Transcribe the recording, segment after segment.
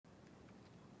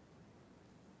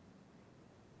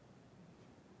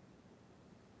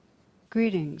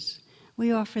Greetings.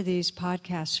 We offer these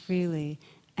podcasts freely,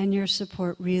 and your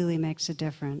support really makes a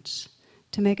difference.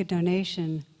 To make a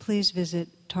donation, please visit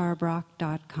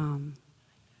tarabrach.com.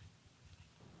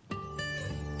 I'd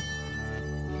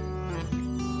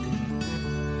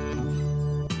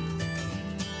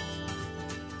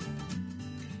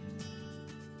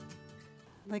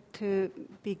like to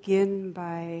begin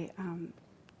by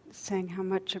saying how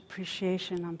much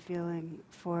appreciation I'm feeling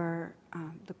for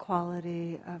the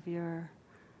quality of your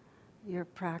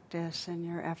practice and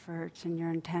your efforts and your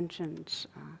intentions.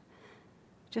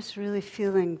 Just really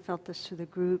felt this through the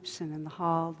groups and in the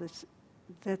hall,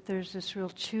 that there's this real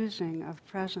choosing of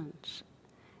presence.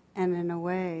 And in a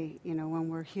way, when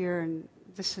we're here and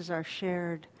this is our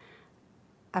shared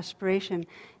aspiration,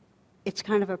 it's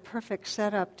kind of a perfect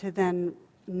setup to then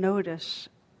notice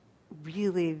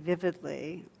really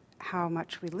vividly how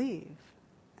much we leave.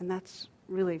 And that's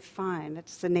really fine.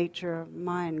 It's the nature of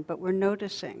mind, but we're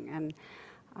noticing. And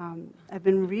I've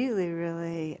been really,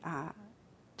 really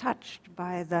touched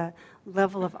by the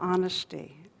level of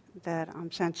honesty that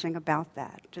I'm sensing about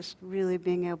that, just really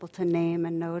being able to name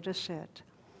and notice it.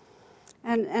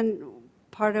 And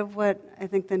part of what I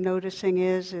think the noticing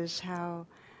is how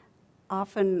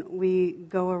often we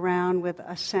go around with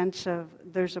a sense of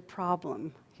there's a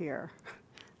problem here.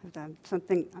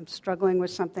 I'm struggling with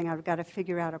something, I've got to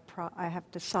figure out I have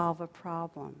to solve a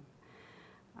problem.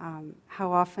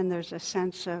 How often there's a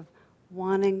sense of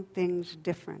wanting things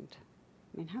different.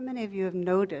 I mean, how many of you have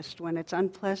noticed when it's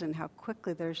unpleasant how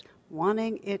quickly there's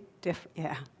wanting it different?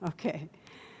 Yeah, okay.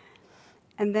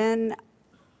 And then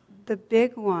the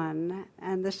big one,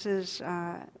 and this is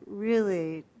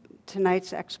really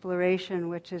tonight's exploration,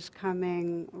 which is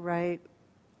coming right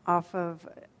off of,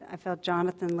 I felt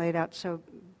Jonathan laid out so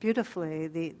beautifully,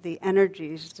 the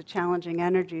energies, the challenging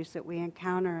energies that we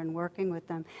encounter in working with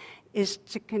them, is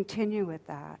to continue with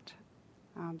that,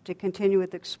 to continue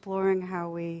with exploring how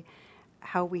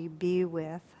we be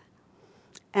with.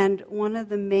 And one of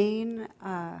the main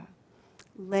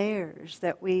layers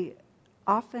that we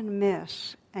often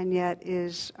miss, and yet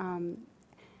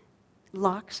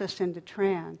locks us into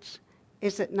trance,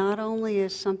 is that not only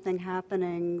is something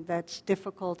happening that's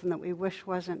difficult and that we wish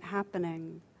wasn't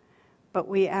happening, but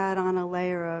we add on a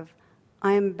layer of,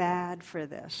 I'm bad for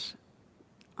this.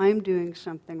 I'm doing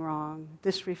something wrong.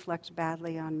 This reflects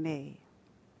badly on me.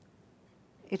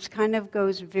 It kind of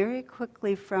goes very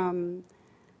quickly from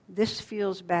this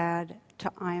feels bad to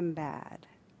I'm bad.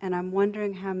 And I'm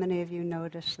wondering how many of you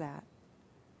notice that,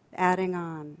 adding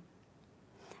on.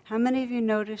 How many of you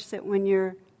notice that when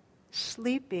you're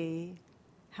sleepy,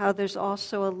 how there's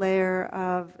also a layer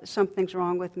of something's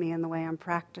wrong with me in the way I'm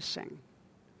practicing?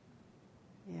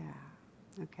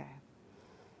 Yeah, okay.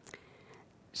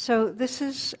 So this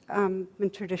has been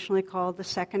traditionally called the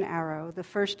second arrow. The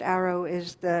first arrow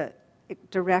is the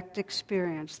direct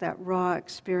experience, that raw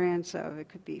experience of, it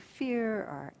could be fear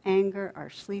or anger or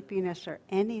sleepiness or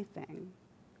anything.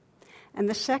 And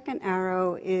the second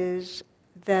arrow is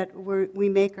that we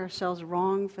make ourselves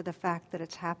wrong for the fact that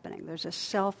it's happening. There's a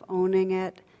self-owning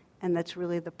it, and that's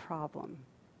really the problem.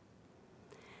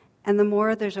 And the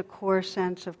more there's a core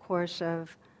sense, of course,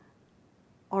 of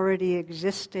already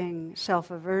existing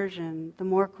self-aversion, the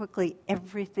more quickly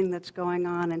everything that's going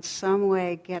on in some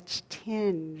way gets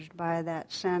tinged by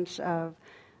that sense of,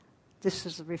 this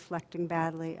is reflecting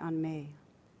badly on me.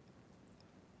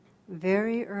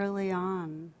 Very early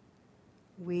on,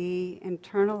 we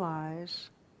internalize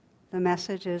the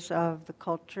messages of the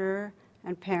culture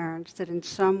and parents that in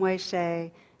some way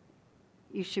say,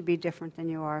 you should be different than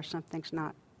you are, something's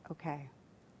not okay.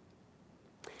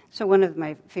 So one of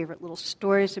my favorite little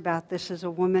stories about this is a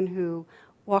woman who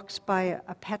walks by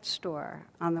a pet store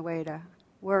on the way to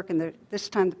work, and this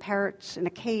time the parrot's in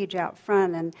a cage out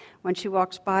front, and when she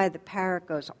walks by, the parrot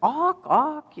goes, "Awk,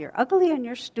 awk, you're ugly and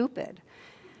you're stupid."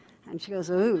 And she goes,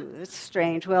 "Ooh, that's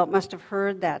strange. Well, it must have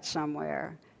heard that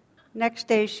somewhere." Next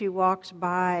day she walks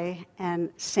by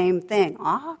and same thing.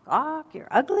 "Awk, awk, you're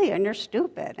ugly and you're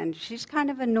stupid." And she's kind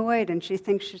of annoyed and she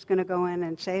thinks she's going to go in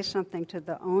and say something to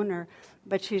the owner,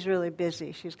 but she's really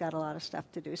busy. She's got a lot of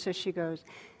stuff to do. So she goes,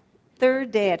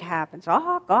 third day it happens.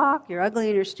 "Awk, awk, you're ugly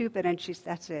and you're stupid." And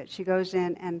that's it. She goes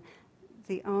in and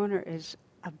the owner is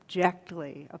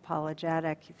abjectly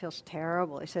apologetic. He feels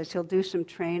terrible. He says he'll do some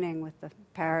training with the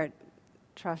parrot.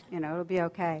 Trust, it'll be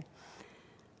okay.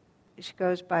 She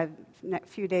goes by a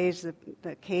few days,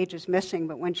 the cage is missing,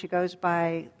 but when she goes by,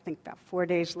 I think about 4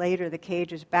 days later, the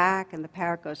cage is back, and the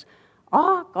parrot goes,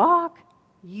 "Awk, awk,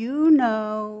 you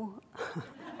know."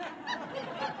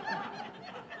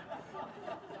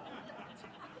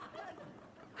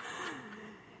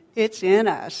 It's in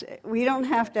us. We don't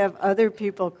have to have other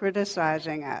people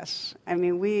criticizing us. I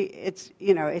mean,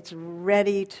 it's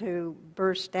ready to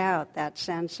burst out, that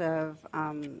sense of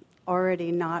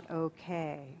already not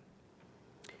okay.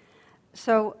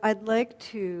 So I'd like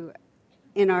to,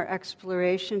 in our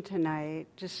exploration tonight,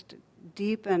 just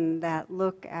deepen that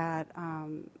look at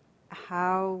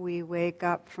how we wake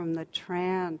up from the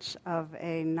trance of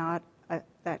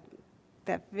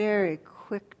that very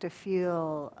quick to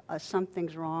feel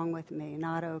something's wrong with me,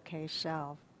 not okay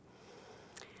self.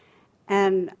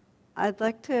 And I'd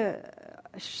like to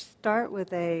start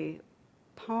with a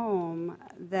poem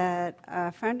that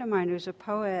a friend of mine who's a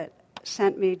poet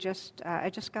sent me I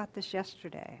just got this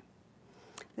yesterday.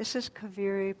 This is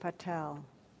Kaveri Patel.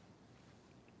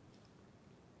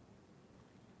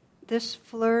 This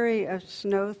flurry of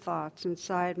snow thoughts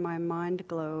inside my mind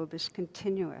globe is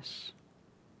continuous.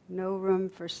 No room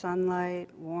for sunlight,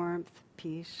 warmth,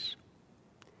 peace.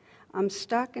 I'm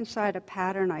stuck inside a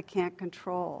pattern I can't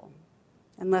control,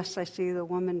 unless I see the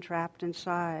woman trapped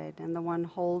inside and the one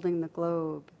holding the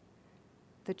globe.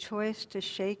 The choice to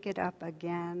shake it up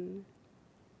again,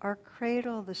 or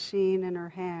cradle the scene in her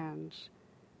hands,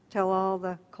 till all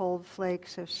the cold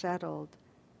flakes have settled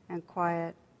and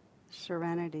quiet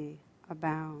serenity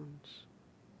abounds.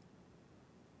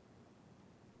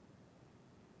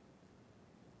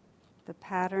 The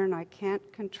pattern I can't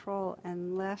control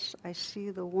unless I see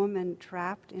the woman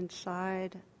trapped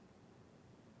inside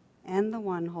and the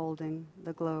one holding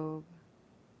the globe.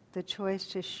 The choice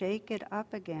to shake it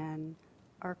up again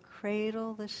or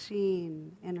cradle the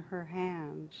scene in her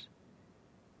hands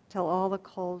till all the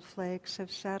cold flakes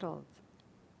have settled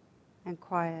and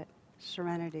quiet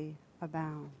serenity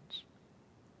abounds.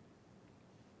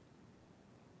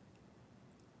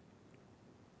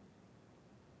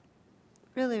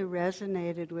 Really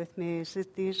resonated with me is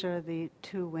that these are the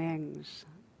two wings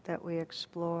that we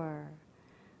explore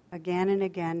again and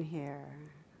again here.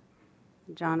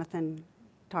 Jonathan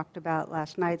talked about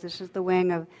last night. This is the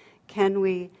wing of, can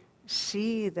we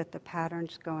see that the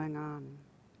pattern's going on?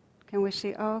 Can we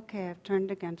see, oh, okay, I've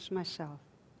turned against myself?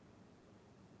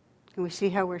 Can we see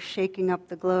how we're shaking up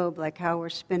the globe, like how we're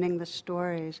spinning the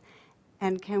stories?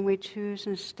 And can we choose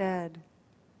instead,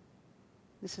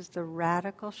 this is the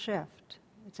radical shift,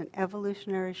 it's an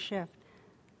evolutionary shift,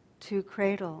 to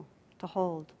cradle, to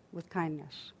hold with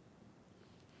kindness.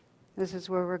 This is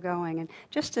where we're going. And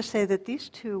just to say that these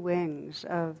two wings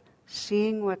of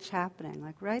seeing what's happening,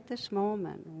 like right this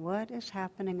moment, what is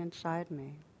happening inside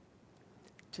me?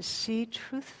 To see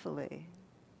truthfully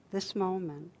this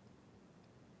moment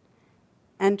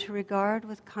and to regard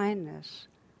with kindness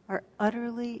are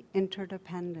utterly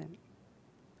interdependent.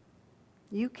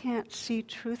 You can't see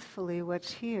truthfully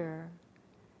what's here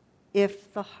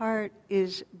if the heart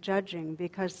is judging,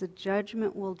 because the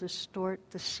judgment will distort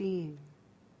the seeing.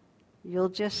 You'll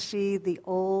just see the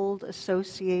old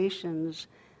associations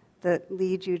that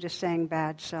lead you to saying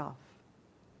bad self.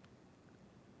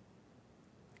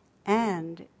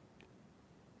 And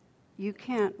you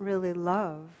can't really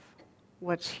love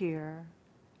what's here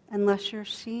unless you're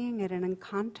seeing it and in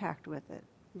contact with it.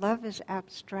 Love is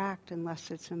abstract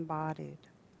unless it's embodied.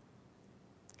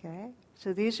 Okay?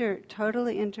 So these are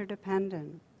totally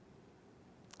interdependent.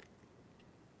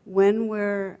 When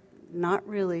we're not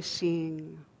really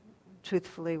seeing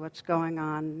truthfully what's going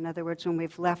on, in other words, when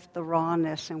we've left the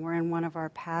rawness and we're in one of our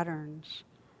patterns,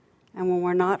 and when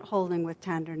we're not holding with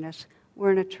tenderness,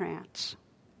 we're in a trance.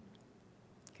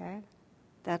 Okay?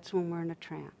 That's when we're in a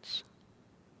trance.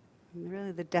 And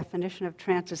really the definition of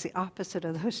trance is the opposite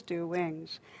of those two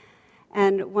wings.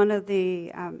 And one of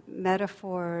the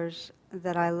metaphors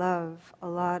that I love a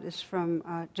lot is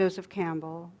from Joseph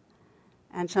Campbell.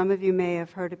 And some of you may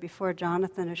have heard it before.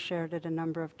 Jonathan has shared it a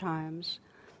number of times.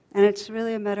 And it's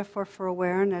really a metaphor for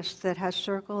awareness that has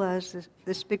circle as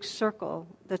this big circle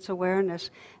that's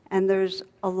awareness. And there's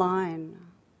a line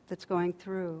that's going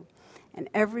through. And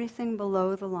everything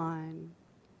below the line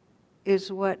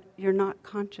is what you're not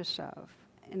conscious of.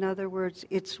 In other words,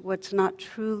 it's what's not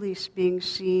truly being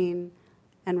seen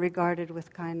and regarded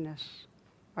with kindness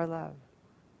or love.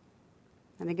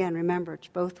 And again, remember, it's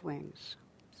both wings.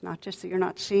 It's not just that you're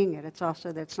not seeing it, it's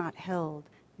also that it's not held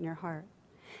in your heart.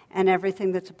 And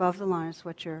everything that's above the line is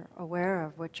what you're aware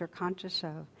of, what you're conscious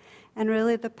of. And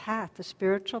really the path, the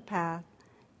spiritual path,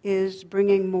 is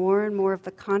bringing more and more of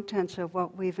the contents of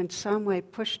what we've in some way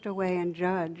pushed away and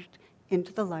judged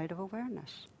into the light of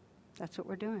awareness. That's what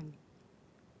we're doing.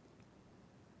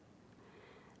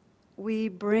 We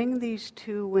bring these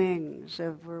two wings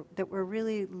that we're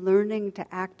really learning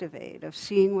to activate, of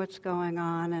seeing what's going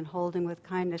on and holding with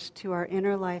kindness, to our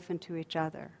inner life and to each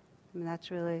other. I mean,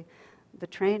 that's really the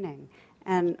training.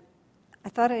 And I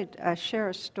thought I'd share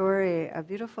a story, a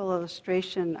beautiful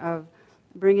illustration of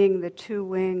bringing the two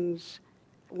wings.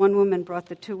 One woman brought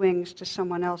the two wings to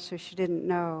someone else who she didn't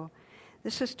know.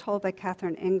 This is told by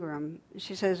Catherine Ingram.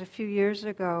 She says, a few years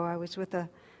ago, I was with a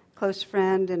close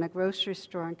friend in a grocery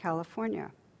store in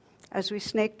California. As we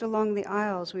snaked along the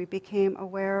aisles, we became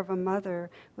aware of a mother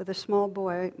with a small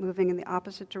boy moving in the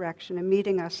opposite direction and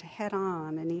meeting us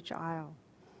head-on in each aisle.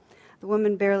 The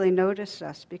woman barely noticed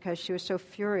us because she was so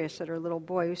furious at her little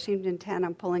boy, who seemed intent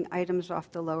on pulling items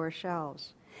off the lower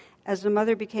shelves. As the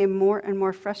mother became more and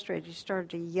more frustrated, she started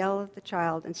to yell at the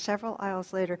child, and several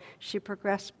aisles later, she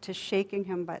progressed to shaking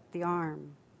him by the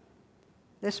arm.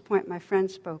 At this point, my friend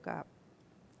spoke up.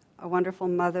 A wonderful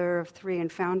mother of 3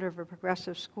 and founder of a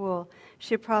progressive school,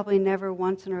 she probably never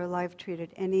once in her life treated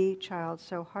any child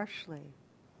so harshly.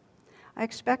 I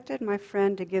expected my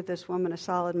friend to give this woman a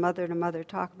solid mother-to-mother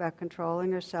talk about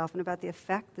controlling herself and about the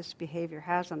effect this behavior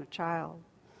has on a child.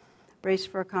 Braced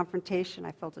for a confrontation,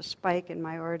 I felt a spike in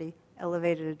my already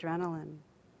elevated adrenaline.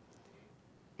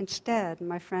 Instead,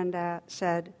 my friend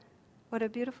said, "What a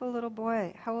beautiful little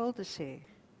boy. How old is he?"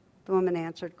 The woman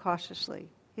answered cautiously,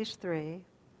 "He's 3.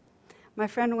 My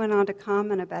friend went on to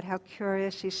comment about how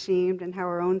curious he seemed and how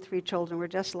her own 3 children were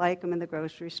just like him in the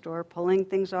grocery store, pulling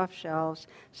things off shelves,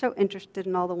 so interested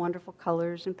in all the wonderful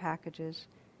colors and packages.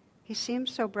 He seemed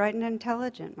so bright and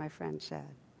intelligent, my friend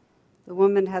said. The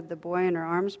woman had the boy in her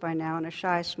arms by now, and a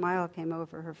shy smile came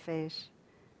over her face.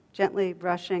 Gently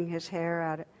brushing his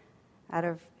hair out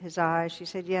of his eyes, she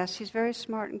said, "Yes, he's very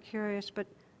smart and curious, but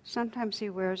sometimes he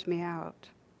wears me out."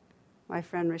 My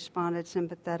friend responded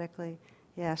sympathetically,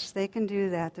 "Yes, they can do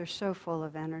that. They're so full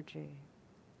of energy."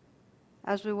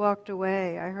 As we walked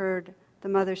away, I heard the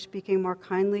mother speaking more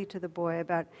kindly to the boy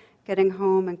about getting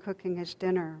home and cooking his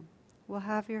dinner. "We'll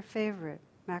have your favorite,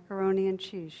 macaroni and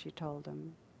cheese," she told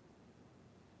him.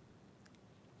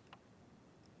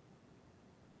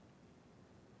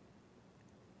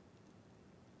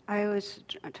 I was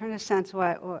trying to sense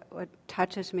what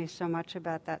touches me so much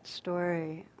about that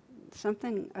story.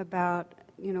 Something about,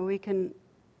 we can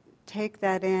take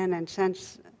that in and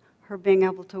sense her being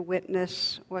able to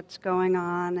witness what's going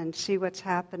on and see what's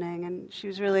happening. And she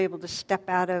was really able to step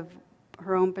out of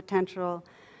her own potential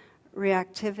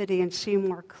reactivity and see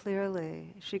more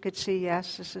clearly. She could see,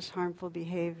 yes, this is harmful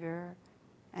behavior.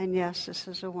 And yes, this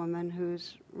is a woman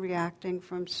who's reacting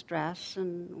from stress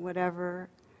and whatever.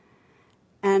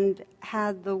 And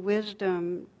had the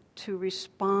wisdom to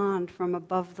respond from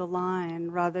above the line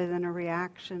rather than a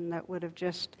reaction that would have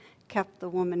just kept the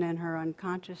woman in her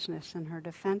unconsciousness and her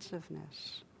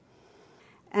defensiveness.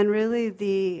 And really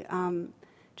the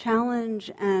challenge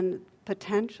and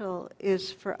potential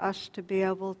is for us to be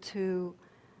able to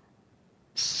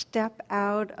step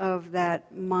out of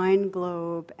that mind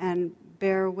globe and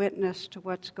bear witness to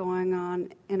what's going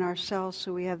on in ourselves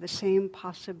so we have the same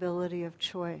possibility of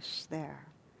choice there.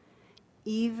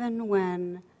 Even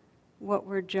when what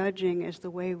we're judging is the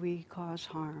way we cause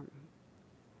harm.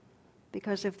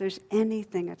 Because if there's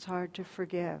anything it's hard to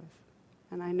forgive,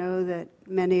 and I know that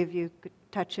many of you could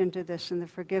touch into this in the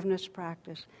forgiveness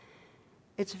practice,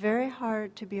 it's very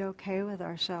hard to be okay with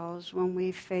ourselves when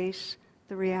we face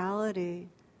the reality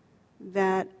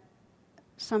that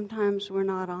sometimes we're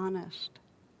not honest,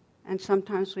 and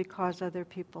sometimes we cause other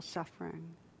people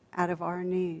suffering out of our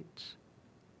needs.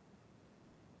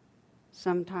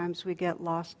 Sometimes we get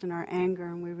lost in our anger,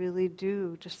 and we really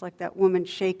do, just like that woman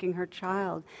shaking her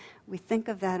child. We think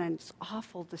of that, and it's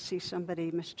awful to see somebody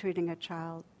mistreating a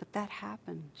child, but that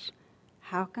happens.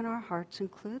 How can our hearts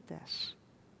include this?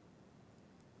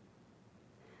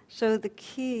 So the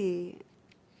key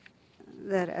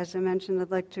that, as I mentioned,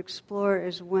 I'd like to explore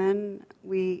is when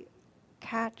we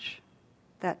catch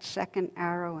that second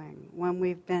arrowing, when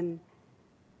we've been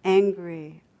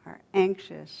angry or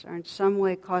anxious or in some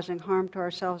way causing harm to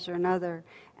ourselves or another,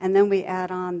 and then we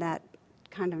add on that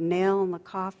kind of nail in the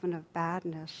coffin of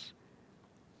badness.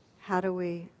 How do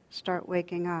we start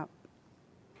waking up?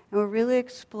 And we're really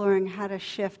exploring how to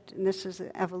shift, and this is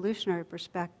an evolutionary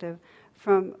perspective,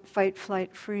 from fight,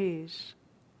 flight, freeze.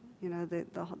 The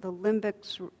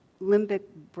limbic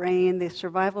brain, the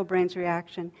survival brain's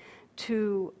reaction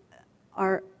to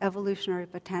our evolutionary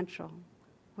potential,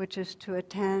 which is to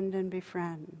attend and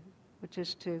befriend, which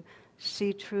is to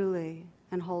see truly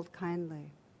and hold kindly.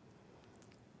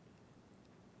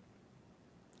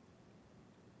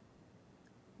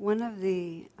 One of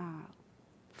the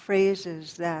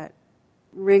phrases that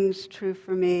rings true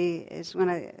for me is when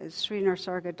Sri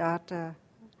Nisargadatta,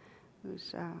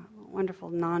 who's a wonderful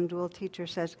non-dual teacher,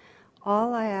 says,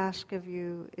 "All I ask of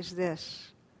you is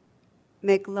this: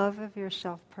 make love of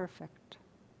yourself perfect.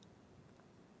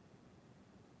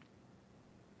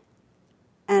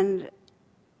 And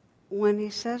when he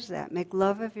says that, make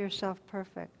love of yourself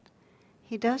perfect,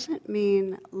 he doesn't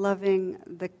mean loving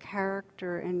the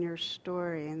character in your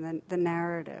story and the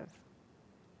narrative.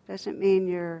 Doesn't mean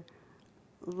you're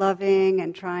loving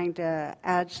and trying to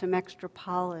add some extra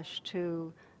polish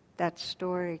to that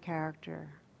story character.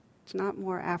 It's not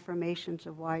more affirmations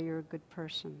of why you're a good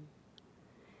person.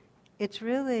 It's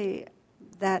really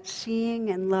that seeing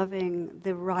and loving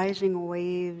the rising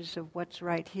waves of what's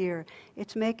right here.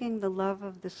 It's making the love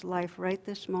of this life right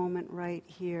this moment right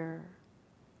here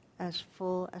as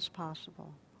full as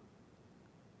possible.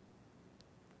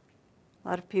 A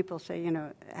lot of people say,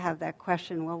 have that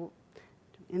question, well,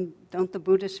 don't the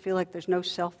Buddhists feel like there's no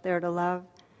self there to love?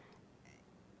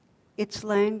 It's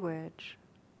language,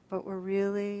 but we're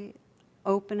really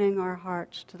opening our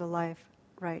hearts to the life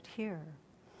right here.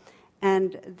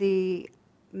 And the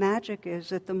magic is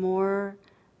that the more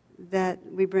that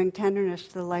we bring tenderness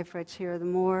to the life right here, the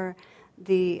more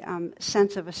the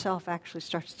sense of a self actually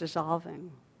starts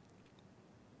dissolving.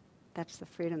 That's the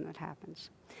freedom that happens.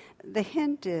 The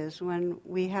hint is when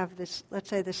we have this, let's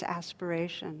say this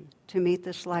aspiration to meet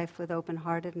this life with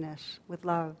open-heartedness, with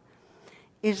love,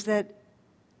 is that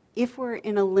if we're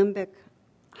in a limbic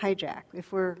hijack,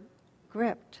 if we're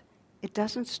gripped, it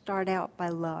doesn't start out by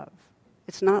love.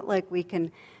 It's not like we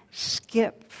can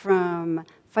skip from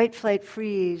fight, flight,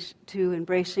 freeze to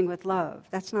embracing with love.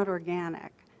 That's not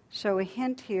organic. So a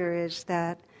hint here is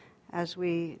that, as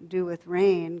we do with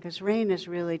rain, because rain is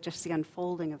really just the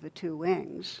unfolding of the two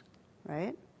wings,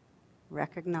 right?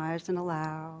 Recognize and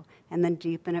allow, and then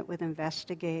deepen it with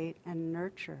investigate and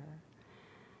nurture.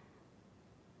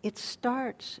 It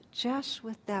starts just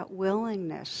with that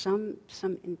willingness, some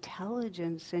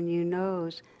intelligence in you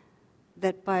knows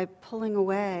that by pulling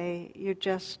away, it's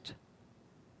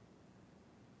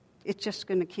just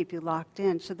going to keep you locked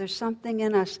in. So there's something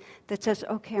in us that says,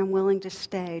 okay, I'm willing to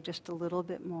stay just a little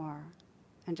bit more,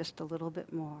 and just a little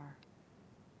bit more,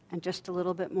 and just a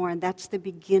little bit more. And that's the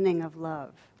beginning of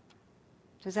love.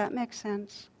 Does that make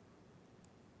sense?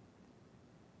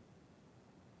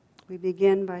 We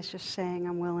begin by just saying,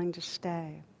 I'm willing to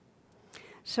stay.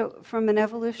 So from an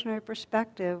evolutionary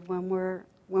perspective, when we're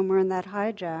in that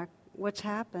hijack, what's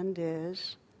happened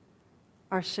is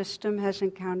our system has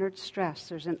encountered stress.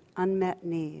 There's an unmet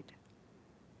need.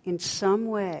 In some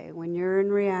way, when you're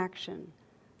in reaction,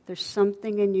 there's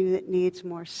something in you that needs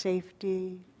more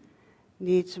safety,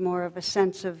 needs more of a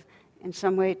sense of, in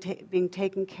some way, being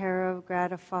taken care of,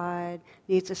 gratified,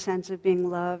 needs a sense of being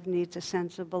loved, needs a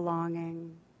sense of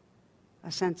belonging,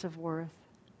 a sense of worth.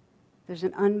 There's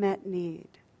an unmet need.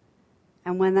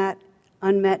 And when that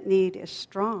unmet need is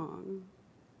strong,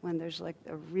 when there's like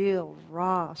a real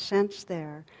raw sense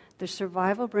there, the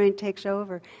survival brain takes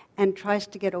over and tries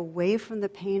to get away from the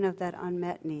pain of that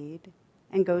unmet need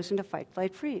and goes into fight,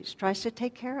 flight, freeze, tries to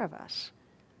take care of us.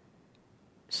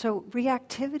 So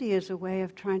reactivity is a way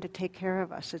of trying to take care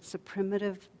of us. It's the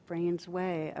primitive brain's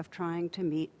way of trying to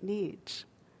meet needs.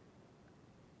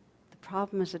 The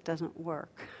problem is it doesn't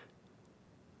work.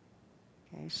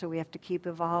 Okay, so we have to keep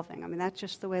evolving. I mean, that's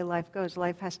just the way life goes.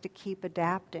 Life has to keep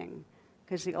adapting,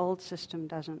 because the old system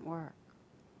doesn't work.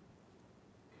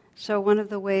 So one of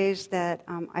the ways that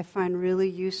I find really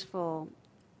useful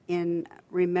in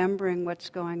remembering what's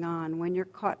going on, when you're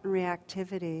caught in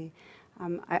reactivity,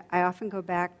 I often go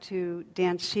back to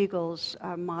Dan Siegel's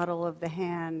model of the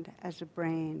hand as a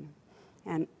brain.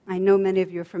 And I know many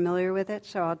of you are familiar with it,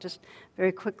 so I'll just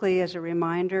very quickly, as a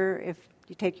reminder, if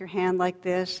you take your hand like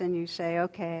this and you say,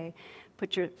 okay,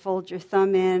 fold your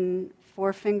thumb in,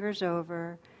 4 fingers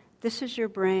over. This is your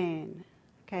brain,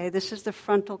 okay? This is the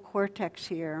frontal cortex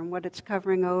here, and what it's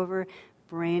covering over,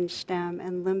 brain stem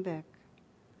and limbic.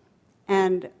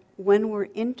 And when we're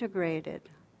integrated,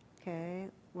 okay,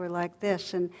 we're like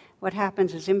this, and what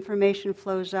happens is information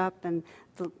flows up and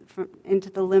into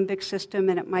the limbic system,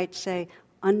 and it might say,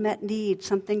 unmet need,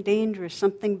 something dangerous,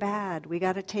 something bad, we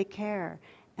got to take care.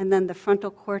 And then the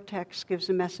frontal cortex gives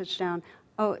a message down,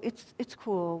 oh, it's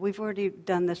cool. We've already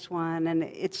done this one, and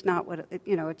it's not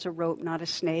it's a rope, not a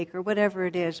snake, or whatever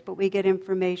it is. But we get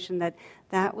information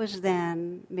that was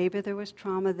then. Maybe there was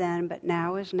trauma then, but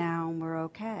now is now, and we're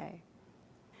okay.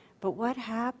 But what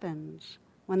happens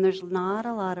when there's not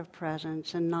a lot of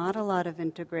presence and not a lot of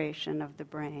integration of the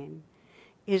brain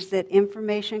is that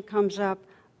information comes up.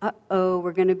 Uh-oh,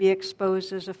 we're going to be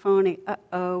exposed as a phony.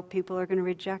 Uh-oh, people are going to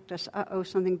reject us. Uh-oh,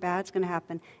 something bad's going to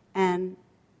happen, and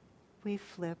we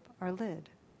flip our lid,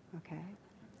 okay,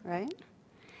 right?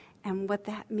 And what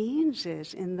that means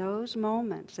is, in those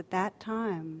moments, at that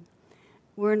time,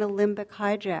 We're in a limbic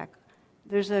hijack.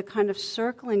 There's a kind of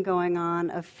circling going on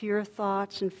of fear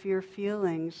thoughts and fear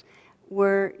feelings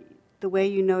where the way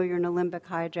you know you're in a limbic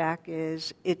hijack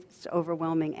is it's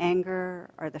overwhelming anger,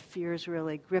 or the fear's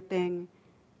really gripping.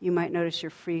 You might notice you're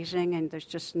freezing and there's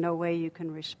just no way you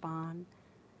can respond.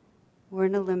 We're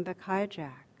in a limbic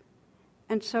hijack.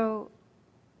 And so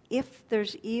if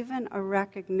there's even a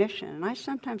recognition, and I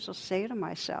sometimes will say to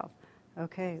myself,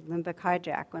 okay, limbic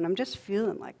hijack, when I'm just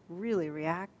feeling like really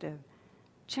reactive,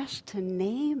 just to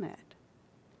name it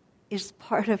is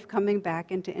part of coming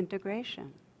back into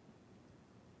integration.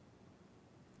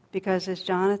 Because as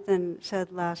Jonathan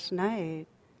said last night,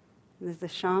 the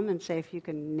shamans say if you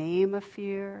can name a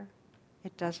fear,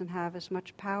 it doesn't have as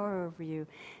much power over you.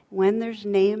 When there's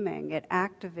naming, it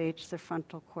activates the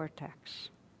frontal cortex.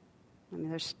 I mean,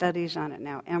 there's studies on it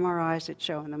now, MRIs that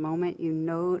show in the moment you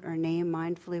note or name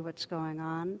mindfully what's going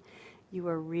on, you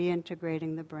are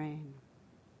reintegrating the brain.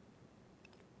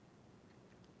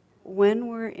 When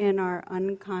we're in our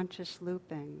unconscious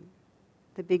looping,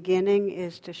 the beginning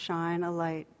is to shine a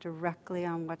light directly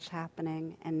on what's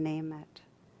happening and name it.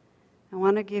 I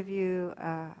want to give you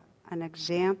an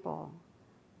example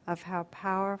of how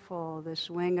powerful this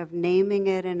wing of naming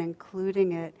it and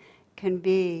including it can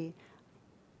be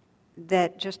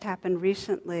that just happened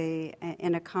recently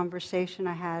in a conversation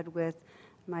I had with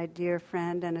my dear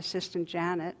friend and assistant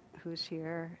Janet, who's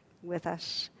here with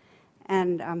us,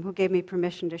 and who gave me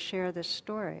permission to share this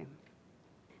story.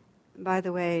 By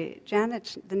the way,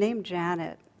 the name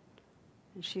Janet,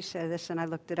 and she said this and I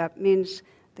looked it up, means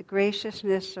the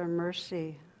graciousness or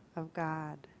mercy of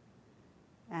God.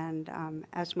 And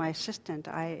as my assistant,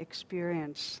 I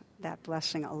experience that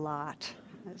blessing a lot,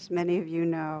 as many of you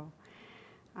know.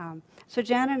 So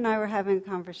Janet and I were having a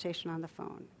conversation on the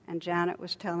phone, and Janet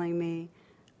was telling me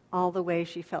all the ways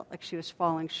she felt like she was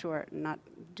falling short and not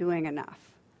doing enough.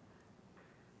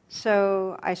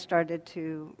 So I started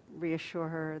to reassure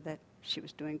her that she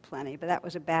was doing plenty, but that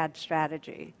was a bad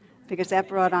strategy because that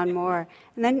brought on more.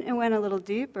 And then it went a little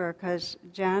deeper because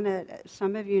Janet,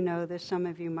 some of you know this, some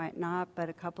of you might not, but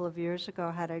a couple of years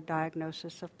ago had a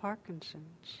diagnosis of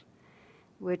Parkinson's,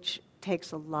 which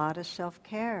takes a lot of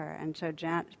self-care. And so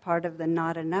part of the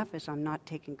not enough is I'm not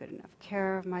taking good enough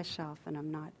care of myself, and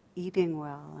I'm not eating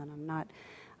well, and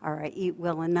I eat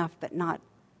well enough, but not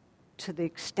to the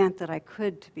extent that I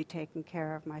could to be taking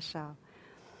care of myself.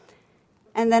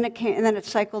 And then it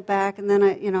cycled back, and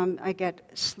then I get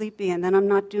sleepy, and then I'm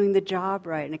not doing the job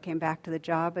right, and it came back to the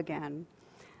job again.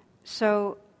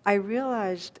 So I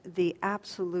realized the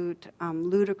absolute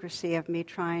ludicrousy of me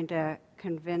trying to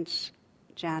convince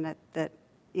Janet that,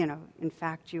 in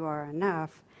fact, you are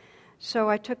enough. So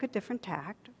I took a different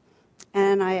tact,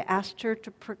 and I asked her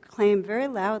to proclaim very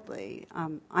loudly,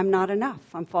 I'm not enough,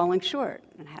 I'm falling short,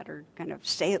 and had her kind of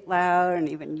say it loud and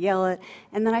even yell it.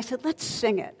 And then I said, let's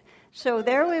sing it. So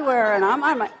there we were, and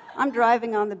I'm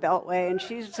driving on the Beltway,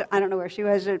 and I don't know where she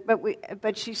was,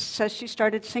 but she says she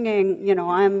started singing,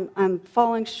 I'm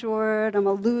falling short, I'm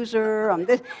a loser, I'm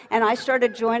this, and I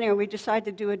started joining her. We decided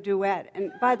to do a duet.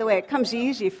 And by the way, it comes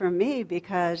easy for me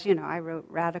because, I wrote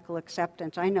Radical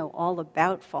Acceptance. I know all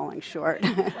about falling short.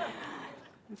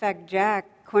 In fact,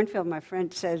 Jack Cornfield, my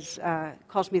friend,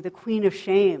 calls me the Queen of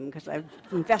Shame because I've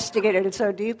investigated it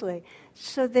so deeply.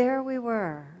 So there we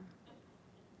were,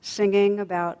 singing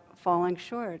about falling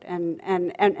short, and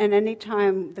any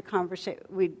time the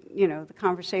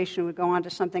conversation would go on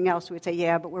to something else, we'd say,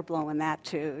 yeah, but we're blowing that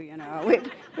too.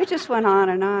 We just went on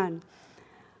and on.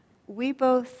 We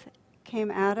both came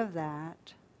out of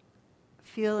that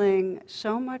feeling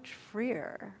so much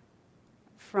freer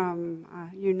from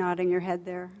you nodding your head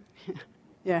there,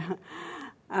 yeah,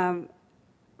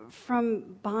 from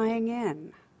buying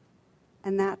in,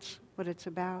 and that's what it's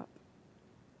about.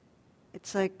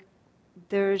 It's like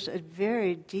there's a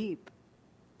very deep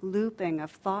looping of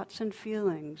thoughts and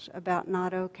feelings about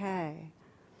not okay.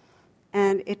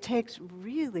 And it takes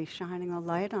really shining a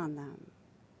light on them.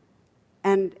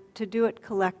 And to do it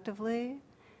collectively,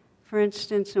 for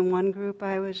instance, in one group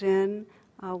I was in,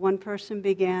 one person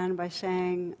began by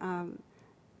saying,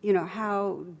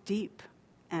 how deep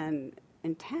and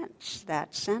intense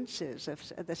that sense is of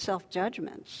the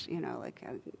self-judgments,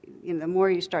 the more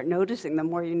you start noticing, the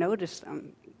more you notice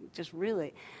them, just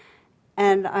really.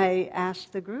 And I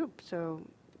asked the group, so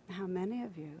how many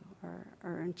of you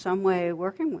are in some way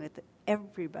working with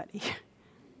everybody,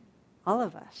 all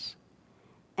of us?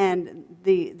 And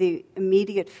the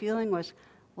immediate feeling was,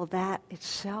 well, that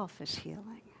itself is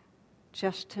healing,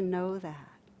 just to know that.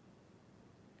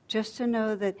 Just to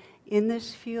know that in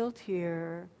this field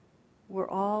here, we're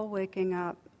all waking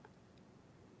up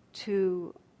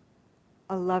to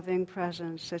a loving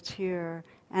presence that's here,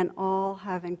 and all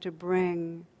having to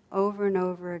bring over and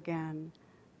over again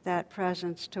that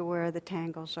presence to where the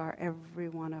tangles are. Every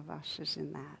one of us is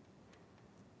in that.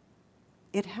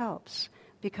 It helps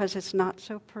because it's not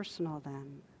so personal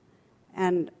then.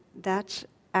 And that's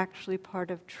actually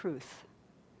part of truth.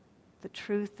 The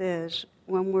truth is,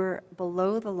 when we're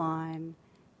below the line,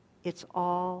 it's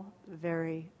all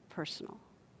very personal.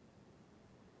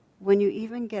 When you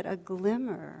even get a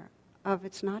glimmer of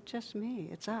it's not just me,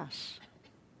 it's us.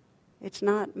 It's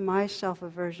not my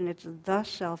self-aversion, it's the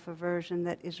self-aversion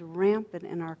that is rampant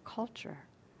in our culture.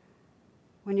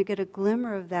 When you get a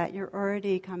glimmer of that, you're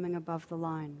already coming above the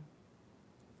line.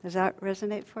 Does that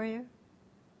resonate for you?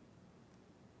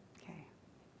 Okay.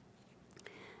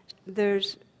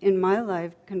 There's, in my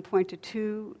life, can point to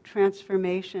two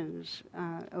transformations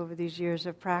over these years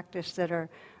of practice that are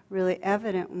really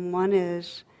evident. And one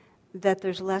is that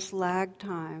there's less lag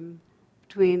time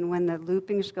between when the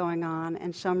looping's going on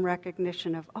and some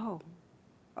recognition of, oh,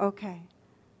 okay,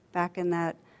 back in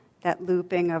that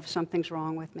looping of something's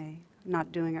wrong with me,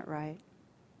 not doing it right,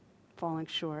 falling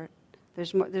short.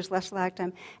 There's less lag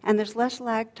time. And there's less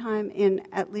lag time in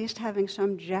at least having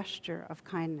some gesture of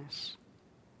kindness.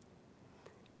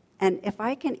 And if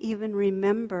I can even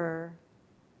remember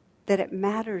that it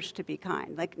matters to be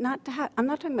kind, like I'm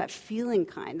not talking about feeling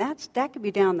kind. That could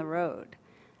be down the road.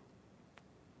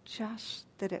 Just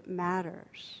that it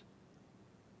matters.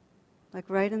 Like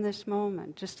right in this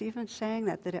moment, just even saying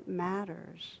that it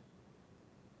matters,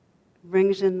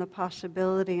 brings in the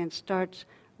possibility and starts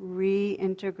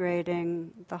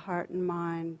reintegrating the heart and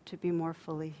mind to be more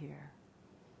fully here.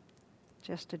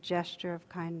 Just a gesture of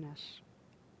kindness.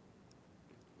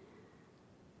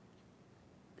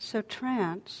 So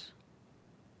trance,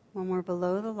 when we're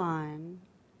below the line,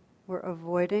 we're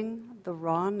avoiding the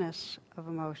rawness of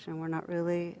emotion. We're not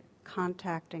really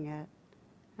contacting it,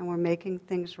 and we're making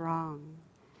things wrong.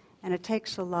 And it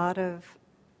takes a lot of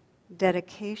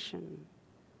dedication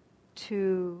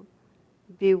to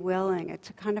be willing. It's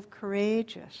a kind of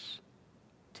courageous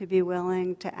to be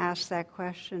willing to ask that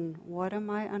question, what am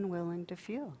I unwilling to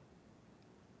feel?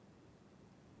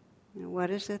 What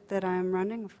is it that I'm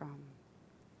running from?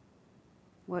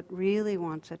 What really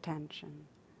wants attention?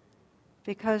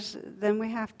 Because then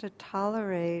we have to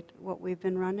tolerate what we've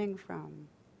been running from.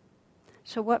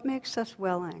 So what makes us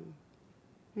willing?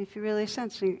 If you really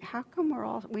sense, how come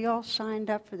we all signed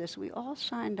up for this? We all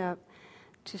signed up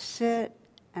to sit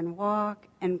and walk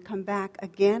and come back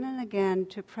again and again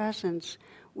to presence,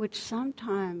 which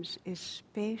sometimes is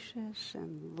spacious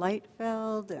and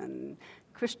light-filled and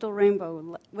crystal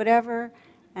rainbow, whatever,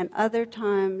 and other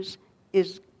times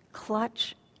is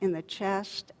clutch in the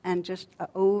chest and just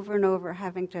over and over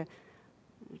having to.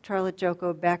 Charlotte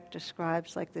Joko Beck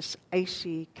describes like this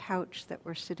icy couch that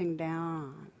we're sitting down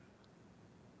on.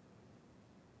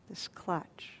 This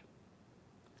clutch.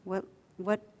 What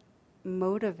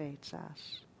motivates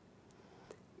us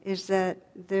is that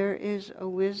there is a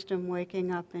wisdom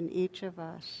waking up in each of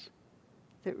us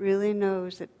that really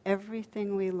knows that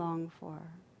everything we long for,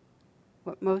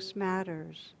 what most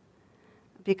matters,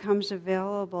 becomes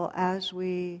available as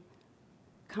we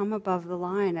come above the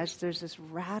line, as there's this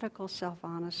radical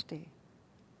self-honesty.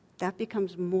 That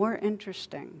becomes more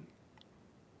interesting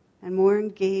and more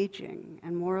engaging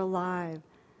and more alive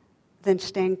than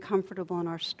staying comfortable in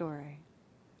our story.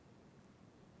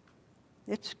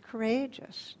 It's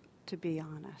courageous to be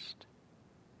honest,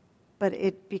 but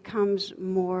it becomes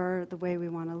more the way we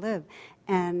want to live.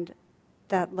 And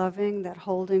that loving, that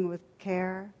holding with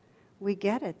care, we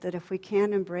get it, that if we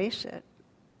can't embrace it,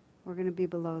 we're going to be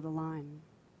below the line.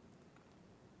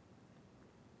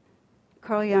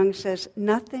 Carl Jung says,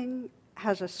 nothing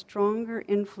has a stronger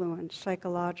influence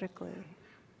psychologically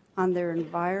on their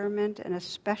environment and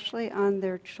especially on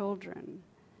their children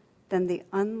than the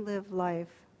unlived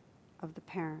life of the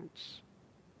parents.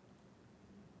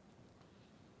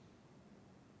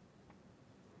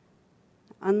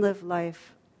 Unlived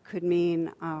life could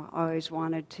mean I always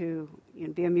wanted to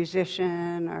be a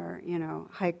musician or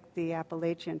hike the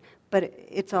Appalachian, but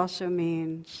it also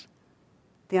means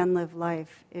the unlived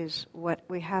life is what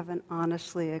we haven't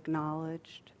honestly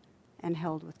acknowledged and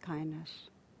held with kindness.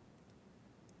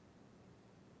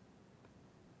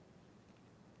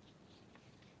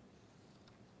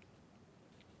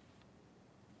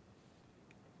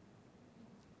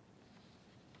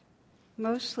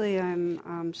 Mostly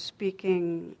I'm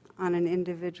speaking on an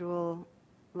individual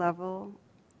level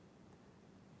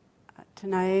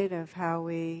tonight of how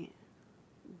we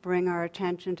bring our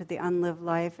attention to the unlived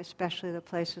life, especially the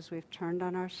places we've turned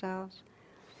on ourselves.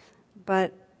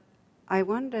 But I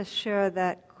wanted to share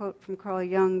that quote from Carl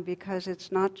Jung because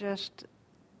it's not just,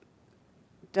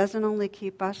 doesn't only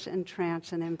keep us in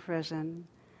trance and in prison.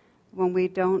 When we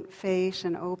don't face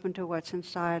and open to what's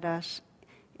inside us,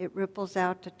 it ripples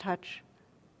out to touch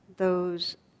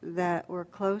those that we're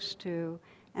close to,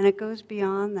 and it goes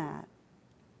beyond that.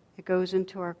 It goes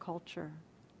into our culture,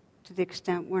 to the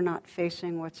extent we're not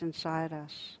facing what's inside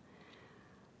us.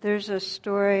 There's a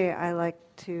story I like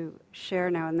to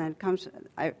share now and then.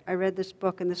 I read this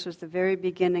book, and this was the very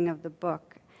beginning of the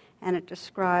book, and it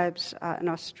describes an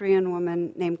Austrian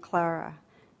woman named Clara,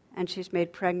 and she's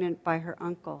made pregnant by her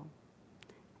uncle.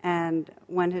 And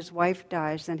when his wife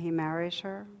dies, then he marries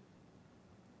her.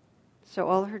 So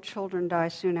all her children die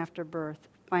soon after birth.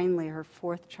 Finally, her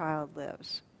fourth child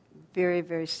lives, very,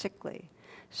 very sickly.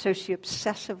 So she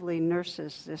obsessively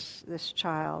nurses this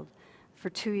child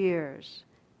for 2 years.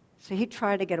 So he'd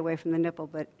try to get away from the nipple,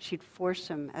 but she'd force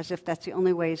him as if that's the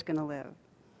only way he's going to live.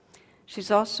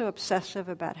 She's also obsessive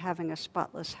about having a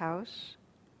spotless house,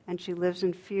 and she lives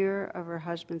in fear of her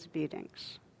husband's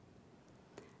beatings.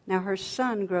 Now her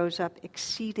son grows up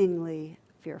exceedingly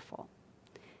fearful.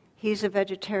 He's a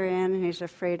vegetarian, and he's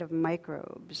afraid of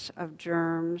microbes, of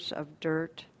germs, of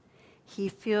dirt. He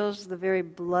feels the very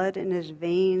blood in his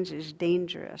veins is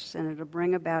dangerous, and it'll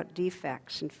bring about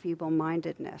defects and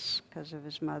feeble-mindedness because of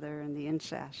his mother and the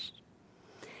incest.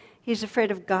 He's afraid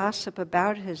of gossip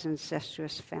about his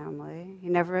incestuous family. He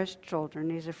never has children.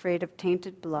 He's afraid of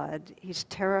tainted blood. He's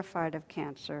terrified of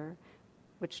cancer,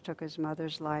 which took his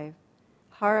mother's life.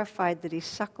 Horrified that he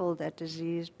suckled at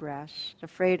diseased breast.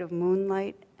 Afraid of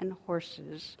moonlight and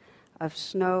horses, of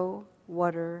snow,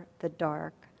 water, the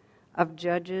dark, of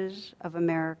judges, of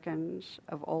Americans,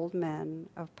 of old men,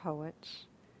 of poets.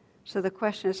 So the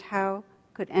question is, how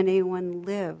could anyone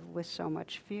live with so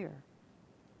much fear?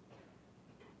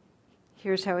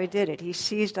 Here's how he did it. He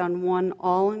seized on one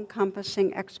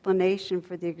all-encompassing explanation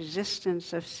for the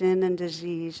existence of sin and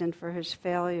disease and for his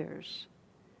failures.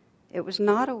 It was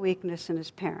not a weakness in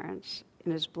his parents,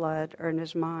 in his blood, or in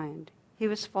his mind. He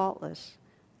was faultless.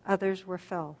 Others were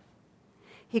filth.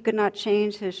 He could not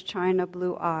change his china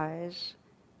blue eyes,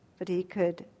 but he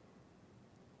could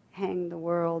hang the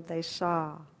world they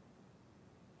saw.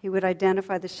 He would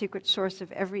identify the secret source of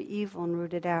every evil and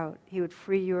root it out. He would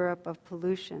free Europe of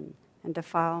pollution and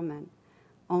defilement.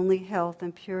 Only health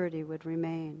and purity would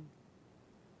remain.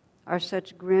 Are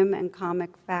such grim and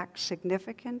comic facts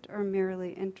significant or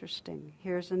merely interesting?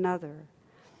 Here's another.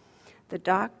 The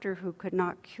doctor who could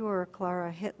not cure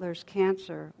Clara Hitler's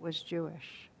cancer was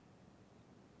Jewish.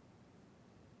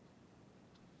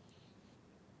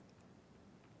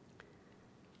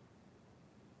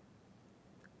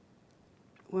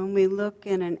 When we look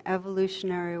in an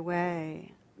evolutionary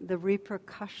way, the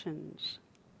repercussions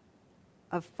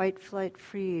of fight, flight,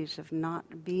 freeze, of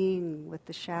not being with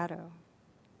the shadow,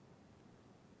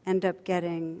 end up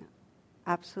getting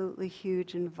absolutely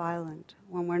huge and violent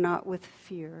when we're not with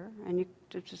fear. And you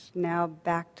just now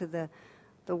back to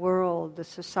the world, the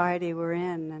society we're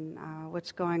in, and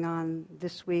what's going on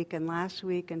this week and last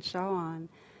week and so on.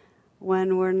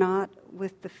 When we're not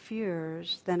with the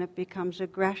fears, then it becomes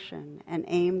aggression and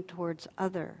aimed towards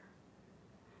other.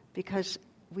 Because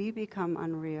we become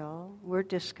unreal, we're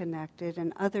disconnected,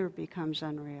 and other becomes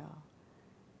unreal.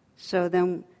 So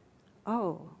then,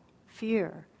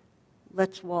 fear.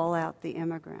 Let's wall out the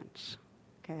immigrants,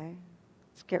 okay?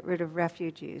 Let's get rid of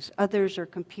refugees. Others are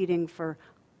competing for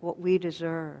what we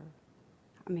deserve.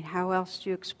 I mean, how else do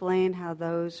you explain how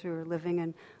those who are living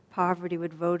in poverty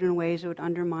would vote in ways that would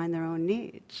undermine their own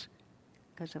needs?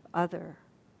 Because of other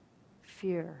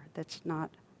fear that's not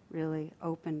really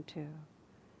open to.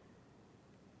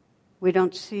 We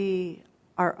don't see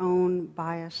our own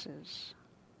biases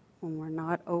when we're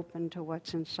not open to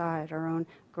what's inside, our own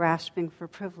grasping for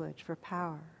privilege, for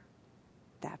power.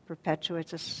 That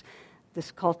perpetuates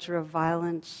this culture of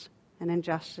violence and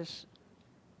injustice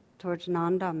towards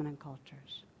non-dominant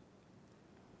cultures.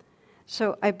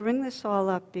 So I bring this all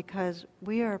up because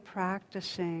we are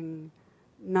practicing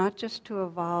not just to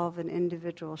evolve an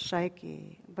individual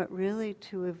psyche, but really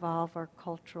to evolve our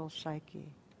cultural psyche.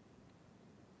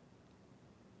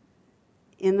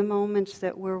 In the moments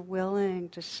that we're willing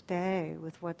to stay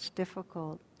with what's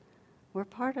difficult, we're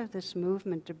part of this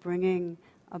movement to bringing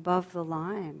above the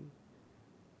line,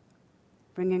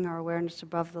 bringing our awareness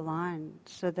above the line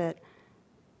so that,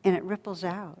 and it ripples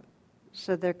out,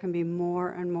 so there can be more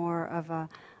and more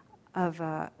of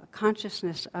a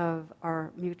consciousness of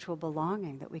our mutual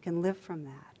belonging, that we can live from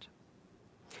that.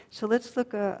 So let's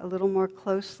look a little more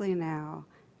closely now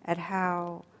at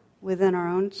how within our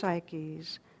own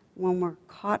psyches when we're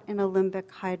caught in a limbic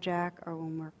hijack or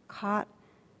when we're caught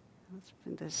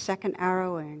in the second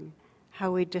arrowing,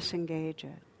 how we disengage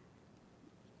it.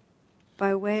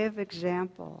 By way of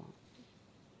example,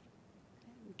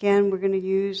 again, we're going to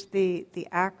use the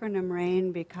acronym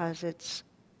RAIN because it's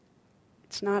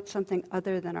not something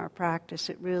other than our practice.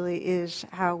 It really is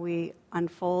how we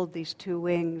unfold these two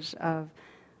wings of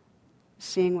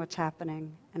seeing what's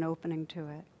happening and opening to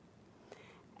it.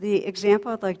 The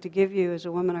example I'd like to give you is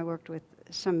a woman I worked with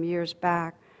some years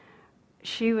back.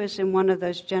 She was in one of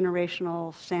those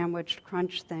generational sandwiched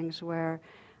crunch things where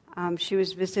she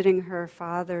was visiting her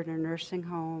father in a nursing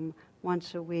home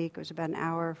once a week. It was about an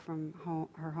hour from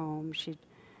her home. She'd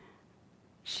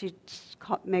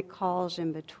make calls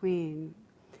in between.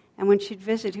 And when she'd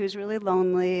visit, he was really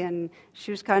lonely, and she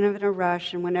was kind of in a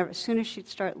rush. And as soon as she'd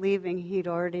start leaving, he'd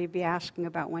already be asking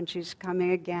about when she's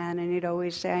coming again. And he'd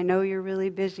always say, I know you're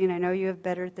really busy, and I know you have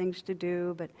better things to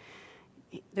do. But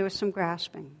there was some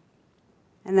grasping.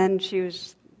 And then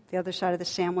the other side of the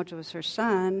sandwich was her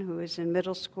son, who was in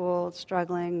middle school,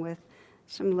 struggling with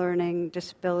some learning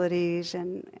disabilities,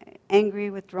 and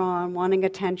angry, withdrawn, wanting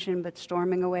attention, but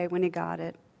storming away when he got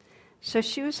it. So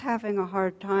she was having a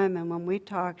hard time, and when we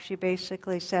talked, she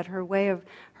basically said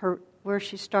where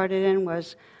she started in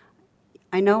was,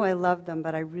 I know I love them,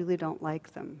 but I really don't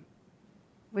like them,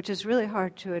 which is really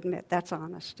hard to admit. That's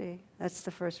honesty. That's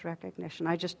the first recognition.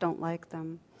 I just don't like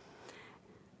them.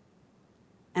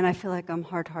 And I feel like I'm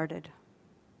hard-hearted.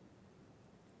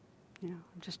 I'm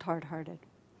just hard-hearted.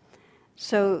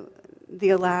 So the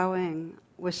allowing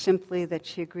was simply that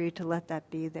she agreed to let that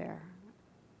be there,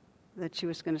 that she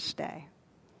was going to stay.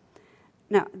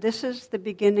 Now, this is the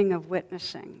beginning of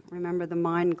witnessing. Remember the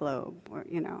mind globe,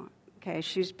 okay,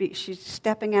 she's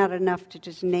stepping out enough to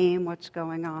just name what's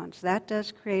going on. So that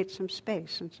does create some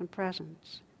space and some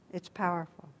presence. It's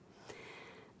powerful.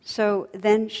 So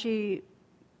then she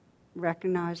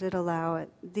recognized it, allow it.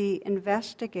 The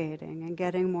investigating and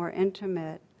getting more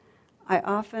intimate, I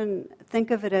often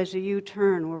think of it as a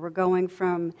U-turn where we're going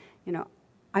from,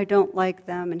 I don't like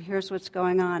them and here's what's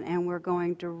going on, and we're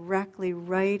going directly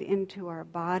right into our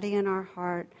body and our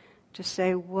heart to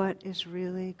say what is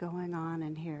really going on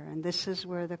in here. And this is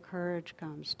where the courage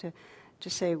comes, to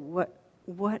say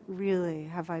what really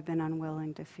have I been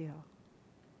unwilling to feel?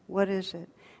 What is it?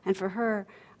 And for her,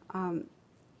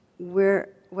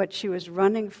 what she was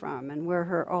running from and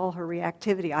where all her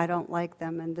reactivity, I don't like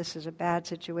them and this is a bad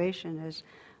situation, is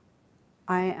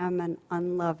I am an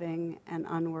unloving and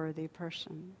unworthy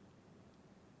person.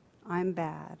 I'm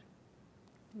bad.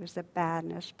 It was the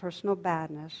badness, personal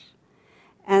badness.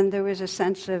 And there was a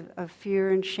sense of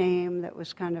fear and shame that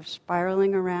was kind of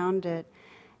spiraling around it.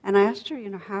 And I asked her,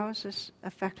 how has this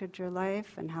affected your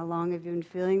life and how long have you been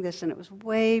feeling this? And it was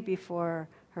way before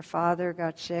her father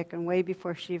got sick and way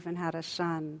before she even had a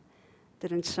son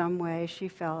that in some way she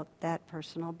felt that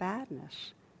personal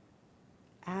badness,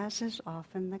 as is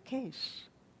often the case.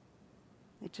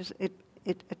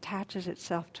 It attaches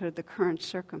itself to the current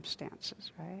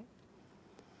circumstances, right?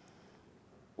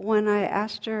 When I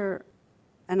asked her,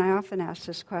 and I often ask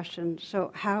this question,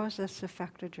 so how has this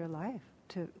affected your life?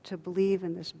 To believe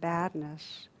in this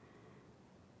badness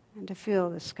and to feel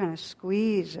this kind of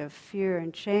squeeze of fear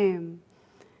and shame.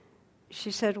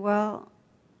 She said, well,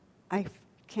 I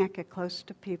can't get close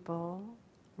to people,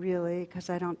 really, because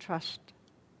I don't trust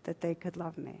that they could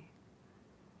love me.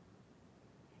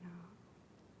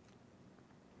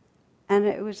 And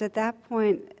it was at that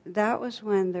point, that was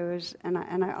when there was, and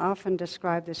I often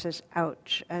describe this as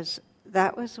ouch, as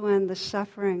that was when the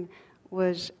suffering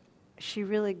was, she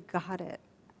really got it,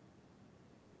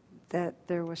 that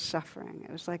there was suffering.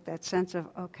 It was like that sense of,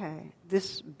 okay,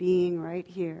 this being right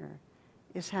here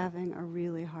is having a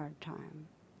really hard time.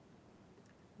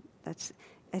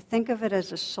 I think of it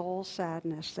as a soul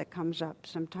sadness that comes up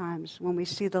sometimes when we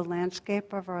see the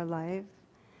landscape of our life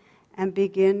and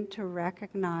begin to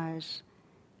recognize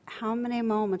how many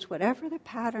moments, whatever the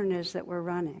pattern is that we're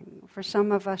running. For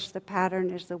some of us, the pattern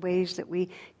is the ways that we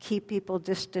keep people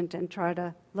distant and try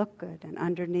to look good. And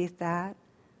underneath that,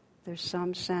 there's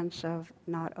some sense of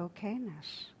not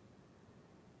okayness.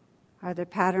 Or the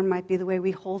pattern might be the way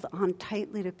we hold on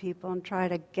tightly to people and try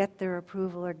to get their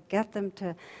approval or get them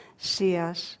to see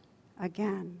us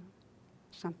again.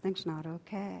 Something's not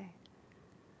okay.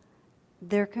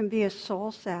 There can be a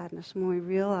soul sadness when we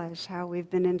realize how we've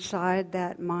been inside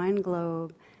that mind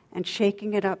globe and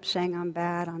shaking it up, saying I'm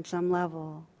bad on some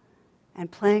level,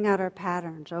 and playing out our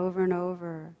patterns over and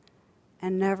over,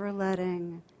 and never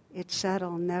letting it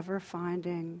settle, never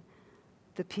finding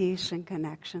the peace and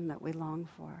connection that we long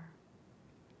for.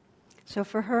 So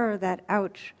for her, that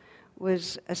ouch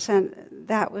was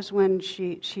that was when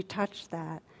she touched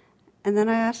that. And then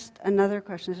I asked another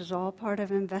question. This is all part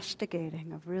of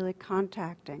investigating, of really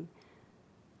contacting.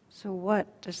 So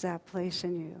what does that place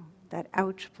in you, that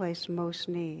ouch place, most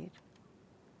need?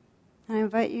 And I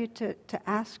invite you to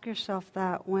ask yourself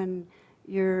that when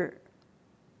you're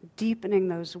deepening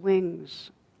those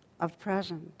wings of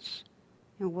presence.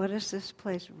 What does this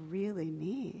place really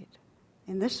need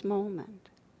in this moment?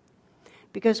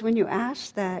 Because when you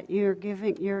ask that,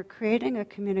 you're creating a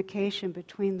communication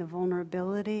between the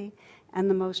vulnerability and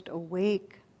the most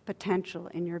awake potential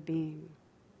in your being.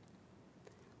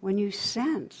 When you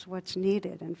sense what's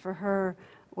needed, and for her,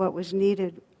 what was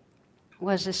needed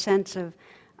was a sense of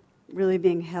really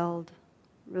being held,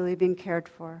 really being cared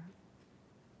for,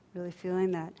 really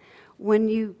feeling that. When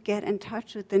you get in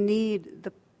touch with the need,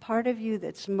 the part of you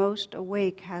that's most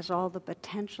awake has all the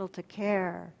potential to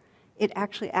care. It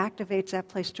actually activates that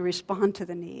place to respond to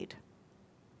the need.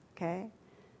 Okay?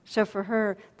 So for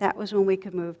her, that was when we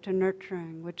could move to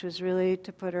nurturing, which was really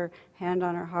to put her hand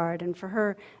on her heart. And for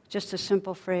her, just a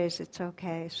simple phrase, "It's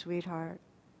okay, sweetheart.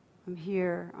 I'm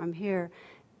here,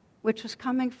 which was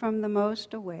coming from the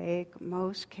most awake,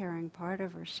 most caring part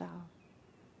of herself,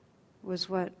 was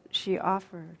what she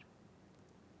offered.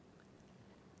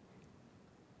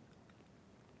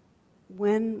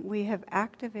 When we have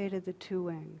activated the two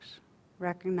wings,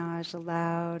 recognized,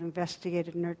 allowed,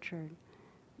 investigated, nurtured,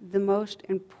 the most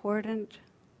important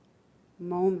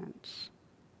moments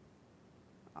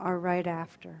are right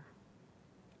after.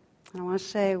 And I want to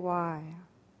say why.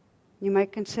 You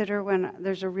might consider when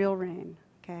there's a real rain,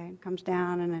 okay, it comes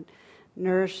down and it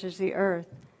nourishes the earth.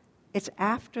 It's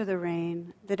after the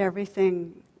rain that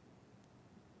everything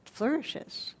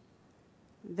flourishes,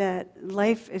 that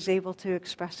life is able to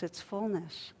express its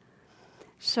fullness.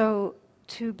 So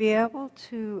to be able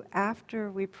to,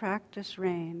 after we practice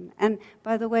rain, and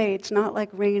by the way, it's not like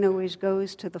rain always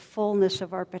goes to the fullness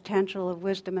of our potential of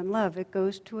wisdom and love. It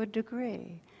goes to a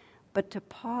degree. But to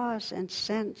pause and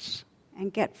sense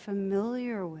and get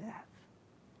familiar with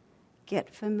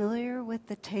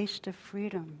the taste of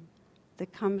freedom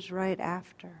that comes right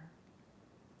after.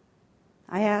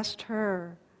 I asked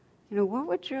her, what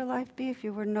would your life be if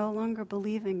you were no longer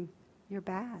believing you're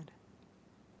bad?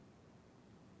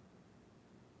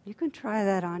 You can try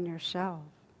that on yourself.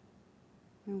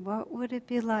 What would it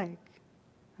be like?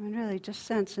 Really just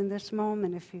sense in this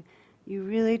moment if you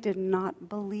really did not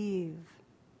believe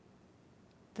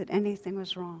that anything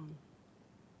was wrong.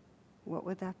 What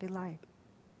would that be like?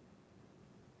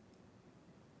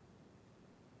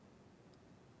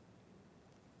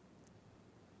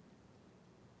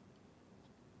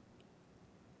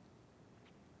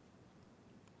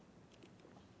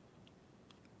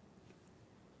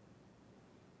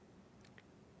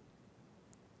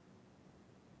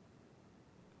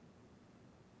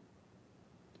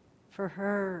 For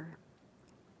her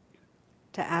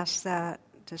to ask that,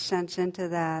 to sense into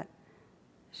that,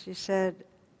 she said,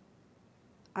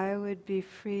 I would be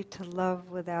free to love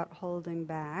without holding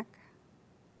back.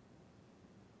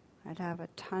 I'd have a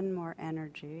ton more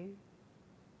energy.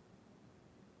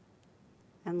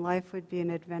 And life would be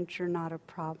an adventure, not a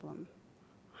problem.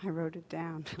 I wrote it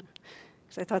down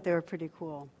because I thought they were pretty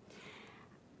cool.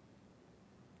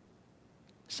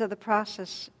 So the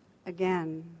process,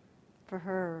 again, for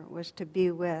her was to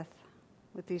be with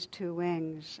these two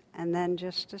wings, and then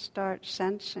just to start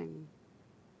sensing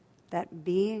that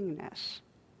beingness,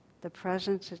 the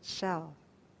presence itself.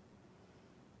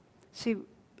 See,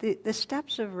 the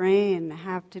steps of rain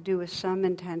have to do with some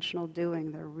intentional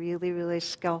doing. They're really, really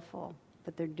skillful,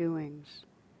 but they're doings.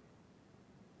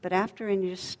 But after rain, you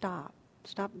just stop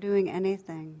doing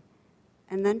anything,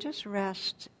 and then just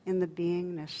rest in the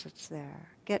beingness that's there.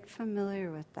 Get familiar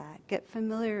with that. Get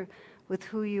familiar with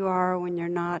who you are when you're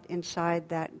not inside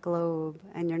that globe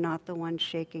and you're not the one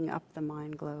shaking up the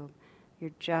mind globe.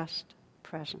 You're just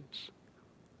presence.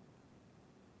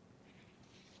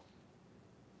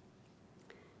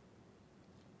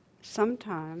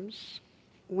 Sometimes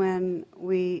when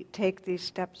we take these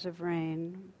steps of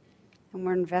rain and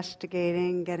we're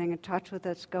investigating, getting in touch with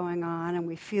what's going on, and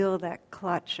we feel that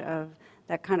clutch of,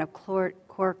 that kind of core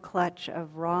clutch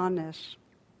of rawness,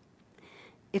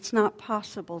 it's not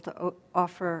possible to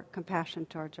offer compassion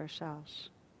towards ourselves.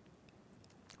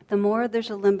 The more there's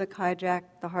a limbic hijack,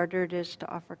 the harder it is to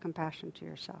offer compassion to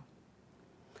yourself.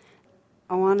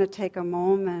 I want to take a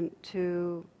moment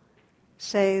to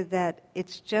say that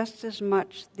it's just as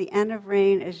much, the end of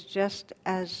rain is just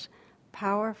as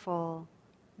powerful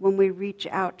when we reach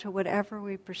out to whatever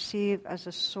we perceive as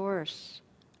a source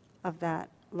of that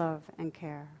love and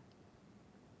care.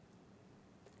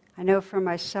 I know for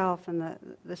myself and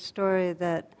the story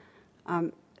that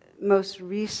most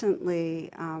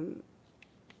recently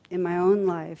in my own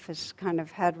life has kind of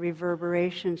had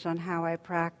reverberations on how I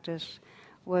practice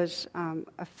was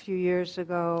a few years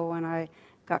ago when I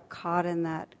got caught in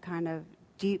that kind of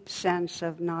deep sense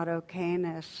of not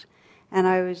okayness. And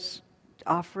I was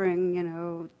offering,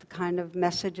 the kind of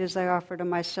messages I offer to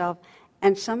myself.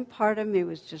 And some part of me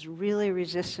was just really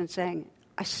resistant, saying,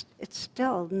 it's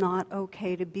still not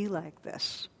okay to be like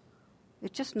this.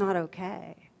 It's just not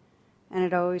okay. And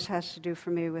it always has to do for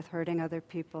me with hurting other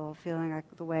people, feeling like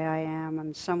the way I am, I'm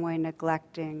in some way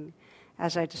neglecting,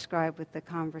 as I described with the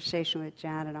conversation with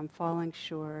Janet, I'm falling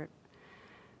short.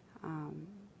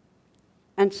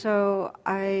 And so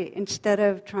instead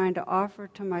of trying to offer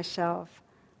to myself,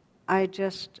 I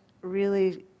just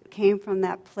really came from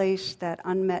that place, that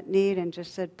unmet need, and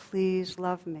just said, please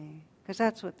love me. Because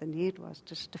that's what the need was,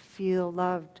 just to feel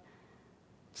loved.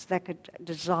 So that could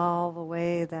dissolve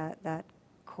away that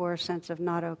core sense of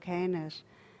not okayness.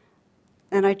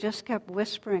 And I just kept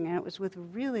whispering, and it was with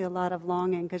really a lot of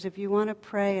longing, because if you want to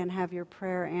pray and have your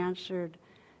prayer answered,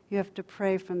 you have to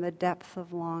pray from the depth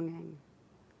of longing.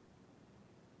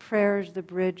 Prayer is the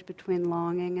bridge between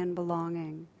longing and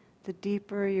belonging. The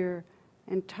deeper you're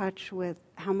in touch with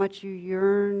how much you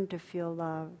yearn to feel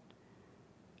loved,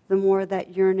 the more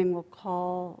that yearning will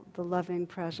call the loving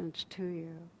presence to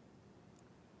you.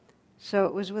 So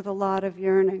it was with a lot of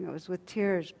yearning, it was with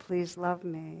tears, please love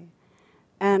me.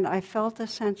 And I felt a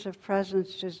sense of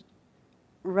presence just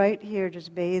right here,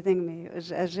 just bathing me. It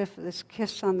was as if this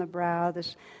kiss on the brow,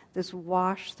 this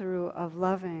wash through of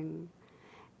loving.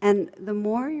 And the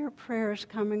more your prayer is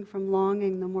coming from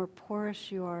longing, the more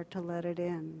porous you are to let it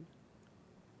in.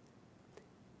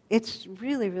 It's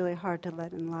really, really hard to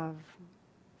let in love.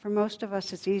 For most of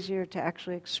us, it's easier to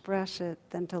actually express it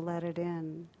than to let it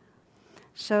in.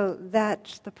 So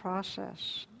that's the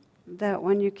process, that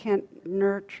when you can't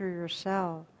nurture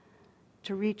yourself,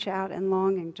 to reach out in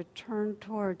longing, to turn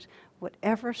towards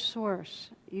whatever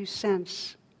source you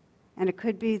sense. And it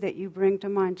could be that you bring to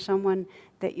mind someone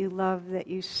that you love, that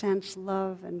you sense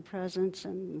love and presence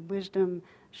and wisdom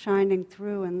shining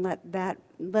through, and let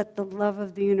the love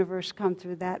of the universe come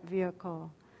through that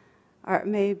vehicle. Or it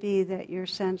may be that your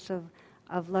sense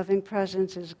of loving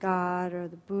presence is God or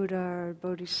the Buddha or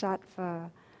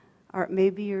Bodhisattva, or it may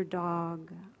be your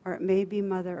dog, or it may be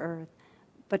Mother Earth.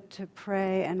 But to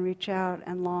pray and reach out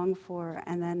and long for,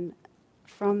 and then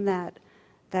from that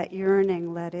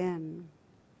yearning let in.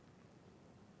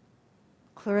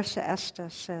 Clarissa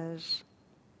Estes says,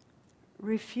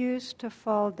 refuse to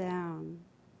fall down.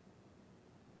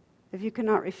 If you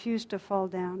cannot refuse to fall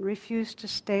down, refuse to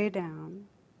stay down.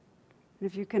 And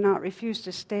if you cannot refuse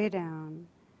to stay down,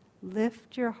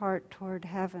 lift your heart toward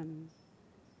heaven.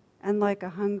 And like a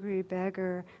hungry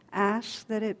beggar, ask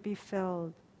that it be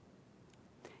filled.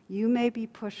 You may be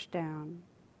pushed down.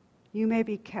 You may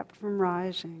be kept from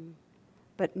rising.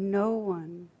 But no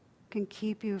one can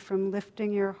keep you from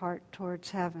lifting your heart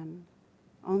towards heaven.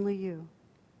 Only you.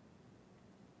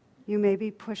 You may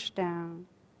be pushed down.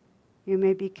 You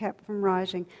may be kept from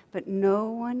rising, but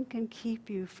no one can keep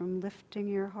you from lifting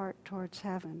your heart towards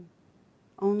heaven.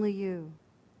 Only you.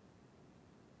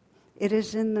 It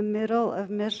is in the middle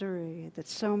of misery that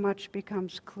so much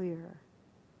becomes clear.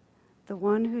 The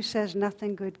one who says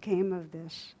nothing good came of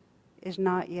this is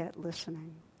not yet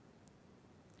listening.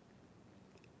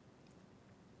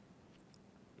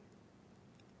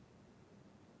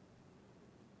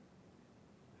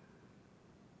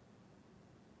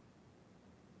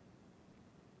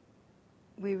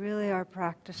 We really are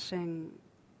practicing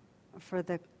for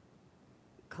the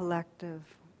collective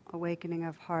awakening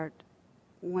of heart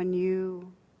when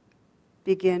you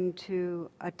begin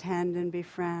to attend and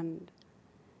befriend.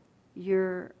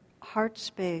 Your heart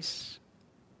space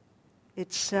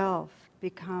itself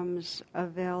becomes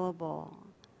available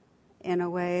in a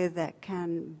way that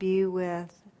can be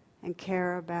with and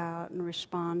care about and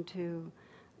respond to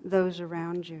those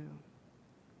around you.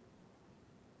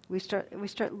 We start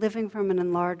living from an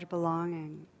enlarged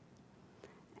belonging.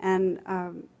 And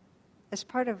as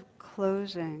part of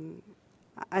closing,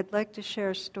 I'd like to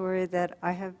share a story that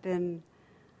I have been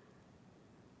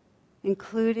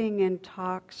including in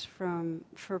talks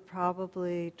for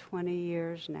probably 20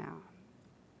 years now.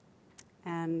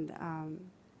 And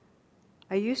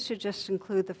I used to just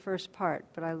include the first part,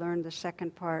 but I learned the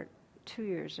second part 2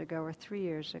 years ago or 3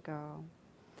 years ago.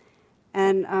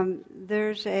 And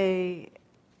there's a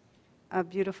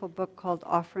beautiful book called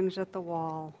Offerings at the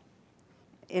Wall.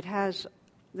 It has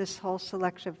this whole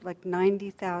selection of like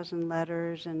 90,000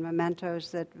 letters and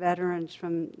mementos that veterans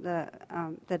from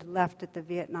that left at the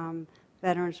Vietnam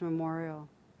Veterans Memorial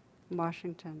in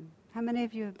Washington. How many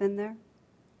of you have been there?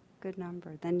 Good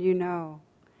number. Then you know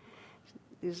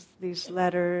these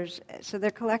letters. So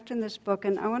they're collecting this book,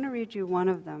 and I want to read you one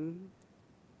of them.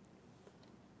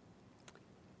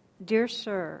 Dear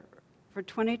Sir, for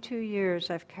 22 years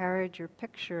I've carried your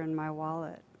picture in my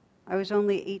wallet. I was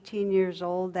only 18 years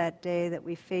old that day that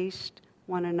we faced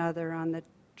one another on the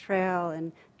trail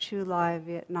in Chu Lai,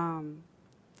 Vietnam.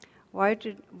 Why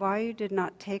you did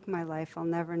not take my life, I'll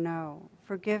never know.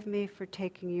 Forgive me for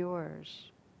taking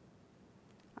yours.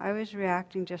 I was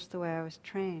reacting just the way I was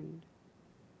trained.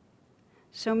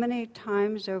 So many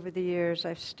times over the years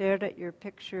I've stared at your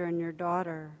picture and your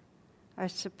daughter. I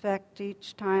suspect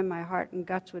each time my heart and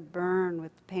guts would burn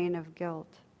with the pain of guilt.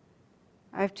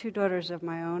 I have 2 daughters of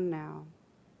my own now.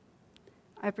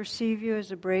 I perceive you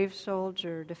as a brave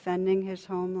soldier defending his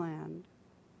homeland.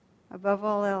 Above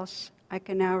all else, I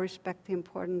can now respect the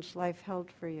importance life held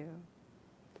for you.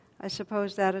 I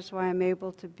suppose that is why I'm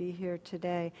able to be here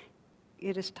today.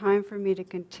 It is time for me to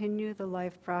continue the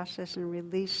life process and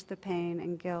release the pain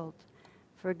and guilt.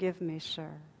 Forgive me, sir.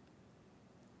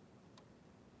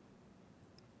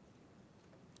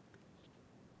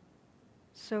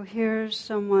 So here's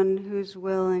someone who's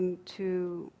willing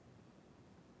to,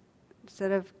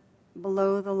 instead of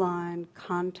below the line,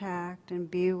 contact and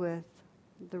be with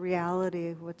the reality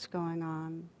of what's going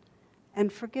on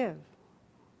and forgive.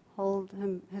 Hold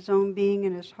his own being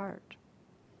in his heart.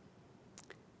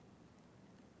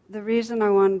 The reason I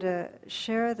wanted to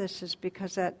share this is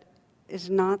because that is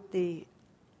not the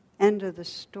end of the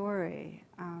story.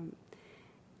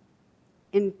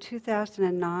 In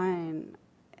 2009,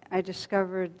 I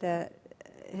discovered that,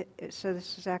 so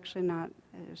this is actually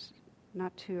it was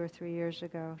not 2 or 3 years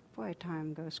ago. Boy,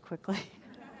 time goes quickly.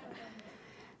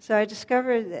 So I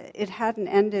discovered that it hadn't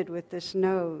ended with this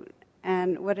note,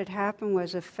 and what had happened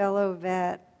was a fellow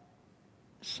vet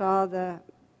saw the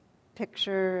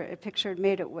picture, a picture had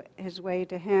made his way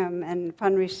to him, and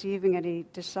upon receiving it, he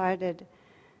decided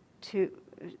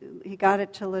he got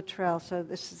it to Luttrell, so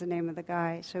this is the name of the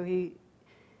guy. So he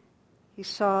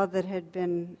saw that it had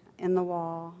been in the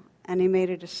wall, and he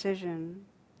made a decision,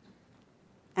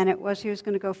 and it was he was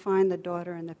going to go find the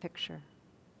daughter in the picture.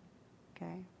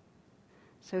 Okay?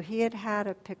 So he had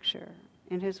a picture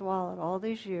in his wallet all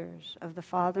these years of the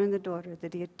father and the daughter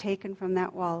that he had taken from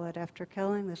that wallet after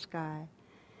killing this guy.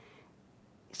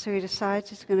 So he decides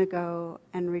he's going to go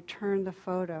and return the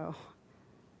photo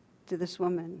to this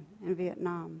woman in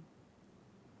Vietnam.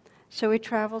 So he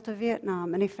traveled to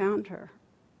Vietnam and he found her.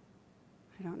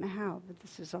 I don't know how, but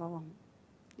this is all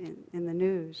in the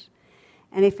news.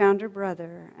 And he found her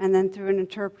brother, and then through an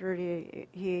interpreter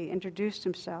he introduced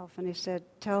himself, and he said,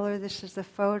 "Tell her this is the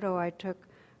photo I took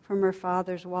from her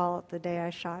father's wallet the day I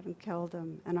shot and killed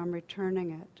him, and I'm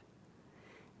returning it."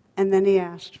 And then he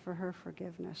asked for her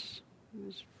forgiveness.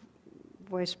 His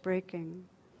voice breaking.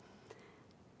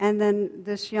 And then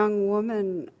this young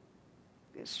woman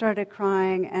started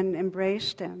crying and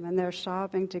embraced him, and they're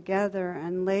sobbing together.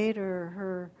 And later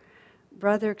her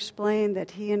brother explained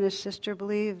that he and his sister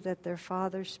believed that their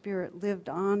father's spirit lived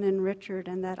on in Richard,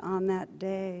 and that on that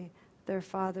day their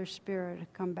father's spirit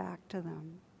had come back to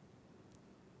them.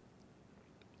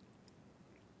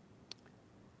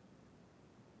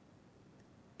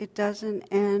 It doesn't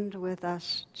end with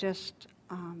us just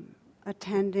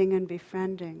attending and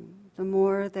befriending. The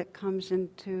more that comes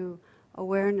into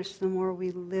awareness, the more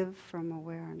we live from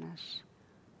awareness.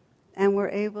 And we're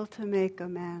able to make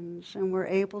amends, and we're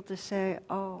able to say,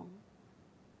 oh,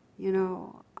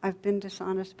 I've been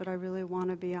dishonest, but I really want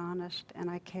to be honest, and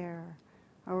I care.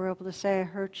 Or we're able to say, I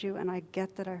hurt you, and I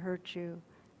get that I hurt you,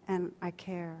 and I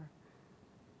care.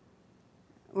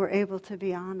 We're able to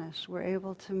be honest. We're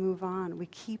able to move on. We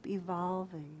keep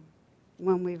evolving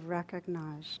when we've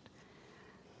recognized.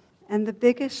 And the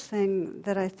biggest thing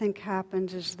that I think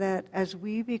happens is that as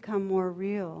we become more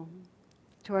real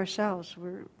to ourselves,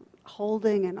 we're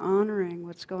holding and honoring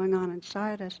what's going on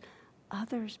inside us,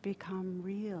 others become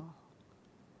real.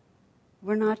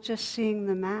 We're not just seeing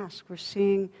the mask, we're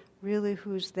seeing really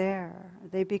who's there.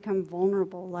 They become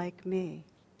vulnerable like me.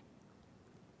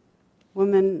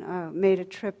 Woman made a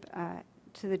trip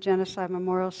to the Genocide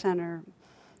Memorial Center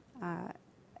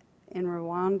in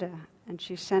Rwanda, and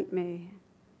she sent me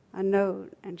a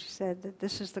note, and she said that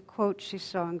this is the quote she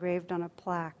saw engraved on a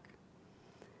plaque.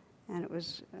 And it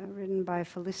was written by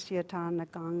Felicitas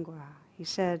Nagangwa. He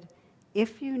said,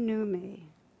 "If you knew me,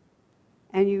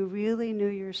 and you really knew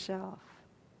yourself,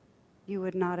 you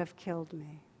would not have killed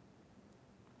me."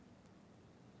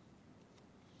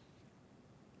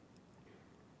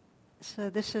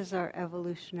 So this is our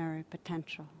evolutionary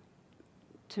potential,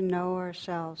 to know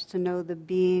ourselves, to know the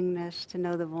beingness, to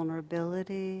know the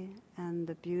vulnerability and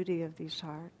the beauty of these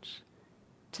hearts,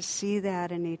 to see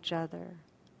that in each other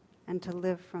and to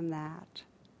live from that.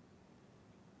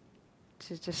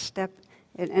 To just step,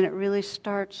 and it really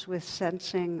starts with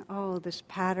sensing, oh, this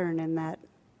pattern in that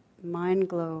mind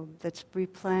globe that's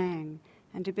replaying,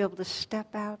 and to be able to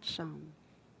step out some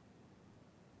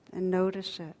and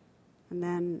notice it. And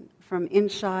then from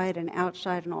inside and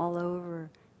outside and all over,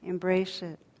 embrace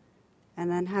it.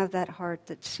 And then have that heart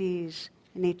that sees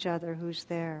in each other who's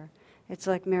there. It's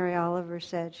like Mary Oliver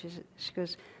said, she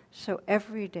goes, so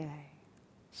every day,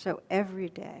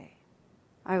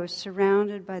 I was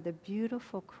surrounded by the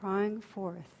beautiful crying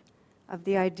forth of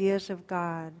the ideas of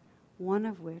God, one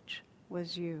of which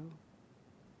was you.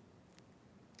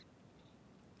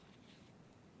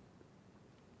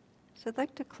 So I'd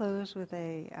like to close with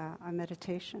a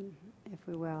meditation, if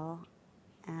we will,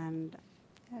 and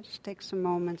just take some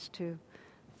moments to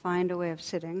find a way of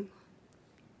sitting.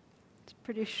 It's a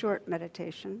pretty short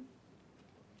meditation.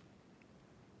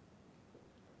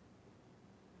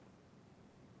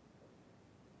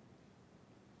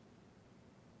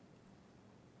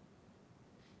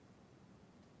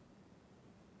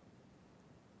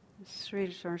 Sri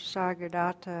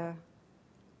Nisargadatta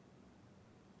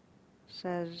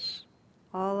says,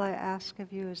 all I ask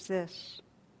of you is this,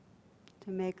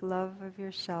 to make love of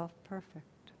yourself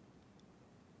perfect.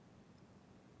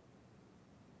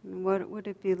 And what would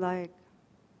it be like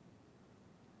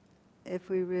if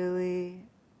we really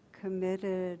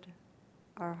committed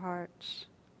our hearts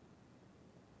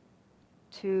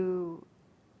to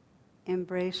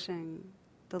embracing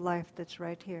the life that's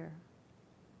right here?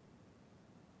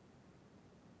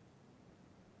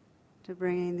 To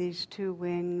bringing these two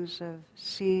wings of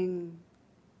seeing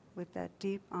with that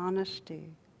deep honesty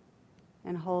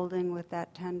and holding with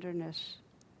that tenderness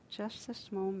just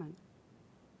this moment.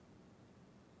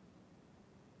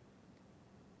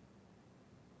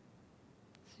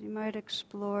 So you might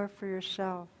explore for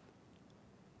yourself,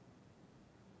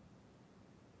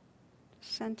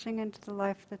 sensing into the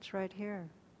life that's right here.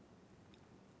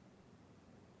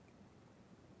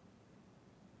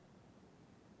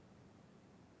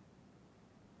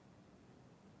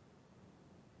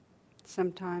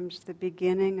 Sometimes the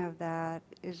beginning of that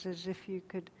is as if you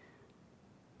could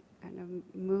kind of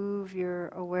move your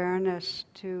awareness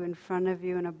to in front of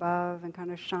you and above and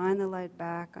kind of shine the light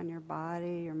back on your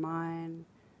body, your mind.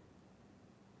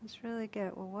 Just really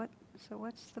get,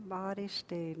 what's the body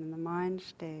state and the mind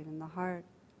state and the heart?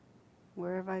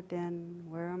 Where have I been?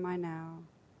 Where am I now?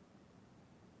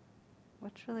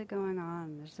 What's really going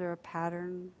on? Is there a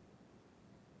pattern?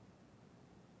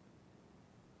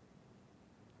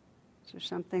 Is there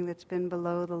something that's been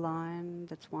below the line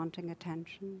that's wanting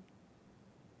attention?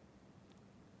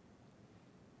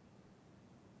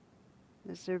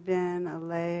 Has there been a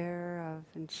layer of,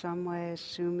 in some way,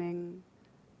 assuming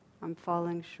I'm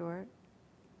falling short?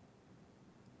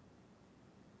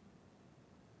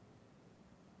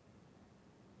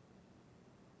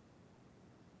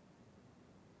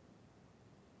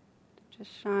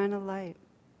 Just shine a light.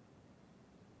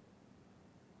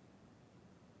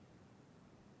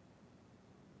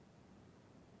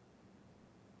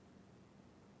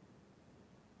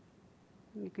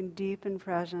 You can deepen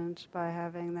presence by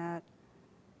having that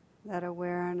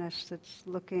awareness that's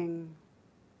looking,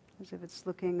 as if it's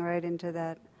looking right into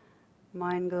that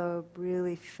mind globe,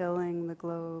 really filling the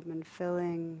globe and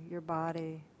filling your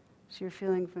body. So you're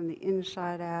feeling from the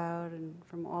inside out and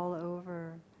from all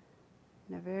over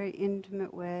in a very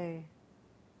intimate way,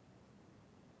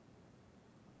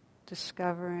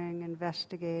 discovering,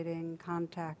 investigating,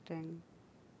 contacting.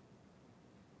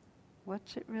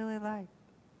 What's it really like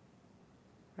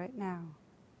right now?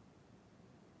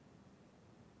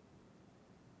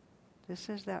 This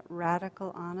is that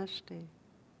radical honesty.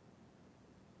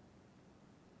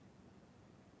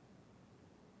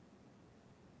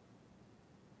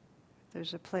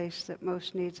 There's a place that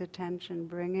most needs attention,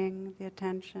 bringing the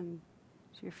attention.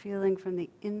 So you're feeling from the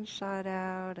inside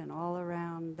out and all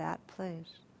around that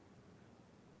place.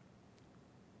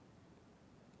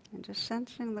 And just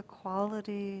sensing the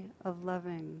quality of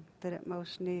loving that it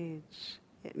most needs.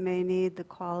 It may need the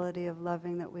quality of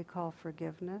loving that we call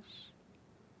forgiveness.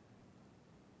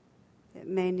 It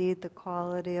may need the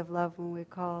quality of love when we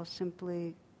call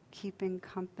simply keeping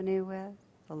company with,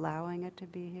 allowing it to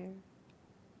be here.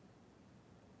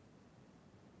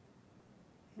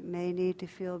 It may need to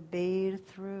feel bathed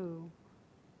through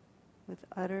with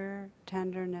utter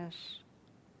tenderness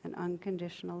and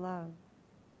unconditional love.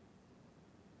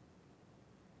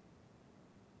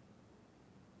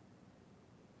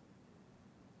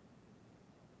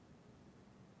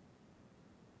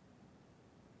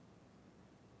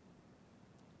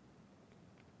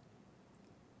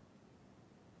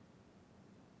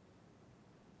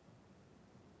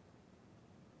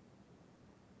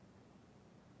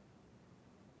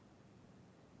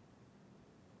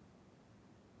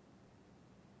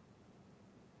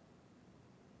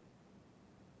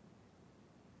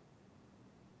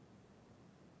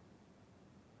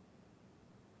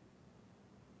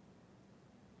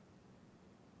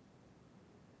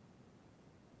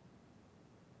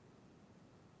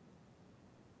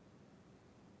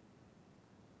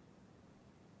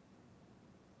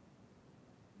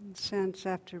 Sense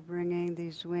after bringing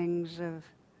these wings of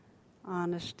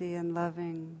honesty and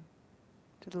loving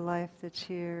to the life that's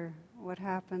here, what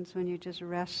happens when you just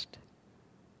rest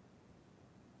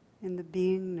in the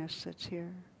beingness that's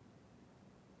here?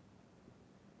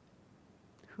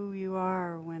 Who you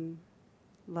are when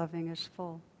loving is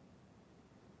full.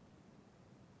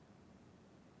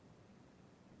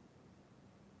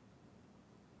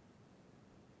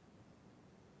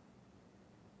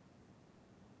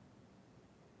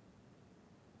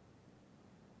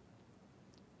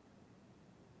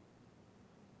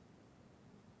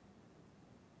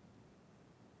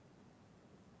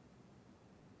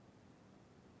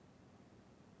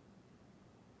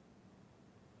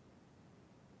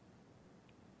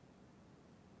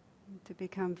 To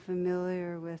become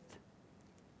familiar with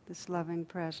this loving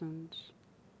presence,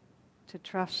 to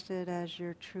trust it as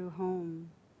your true home,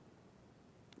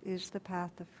 is the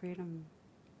path of freedom.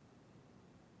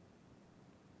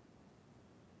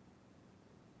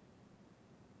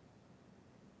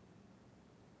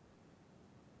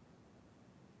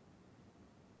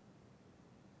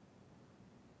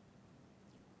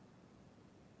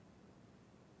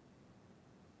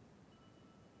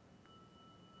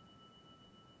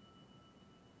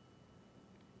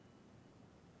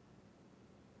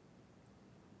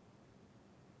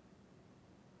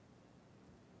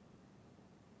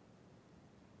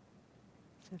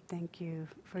 So thank you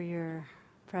for your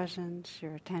presence,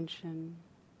 your attention,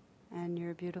 and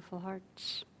your beautiful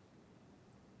hearts.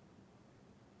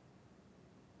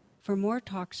 For more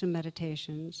talks and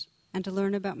meditations, and to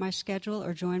learn about my schedule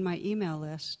or join my email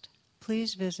list,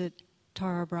 please visit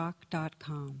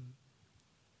tarabrach.com.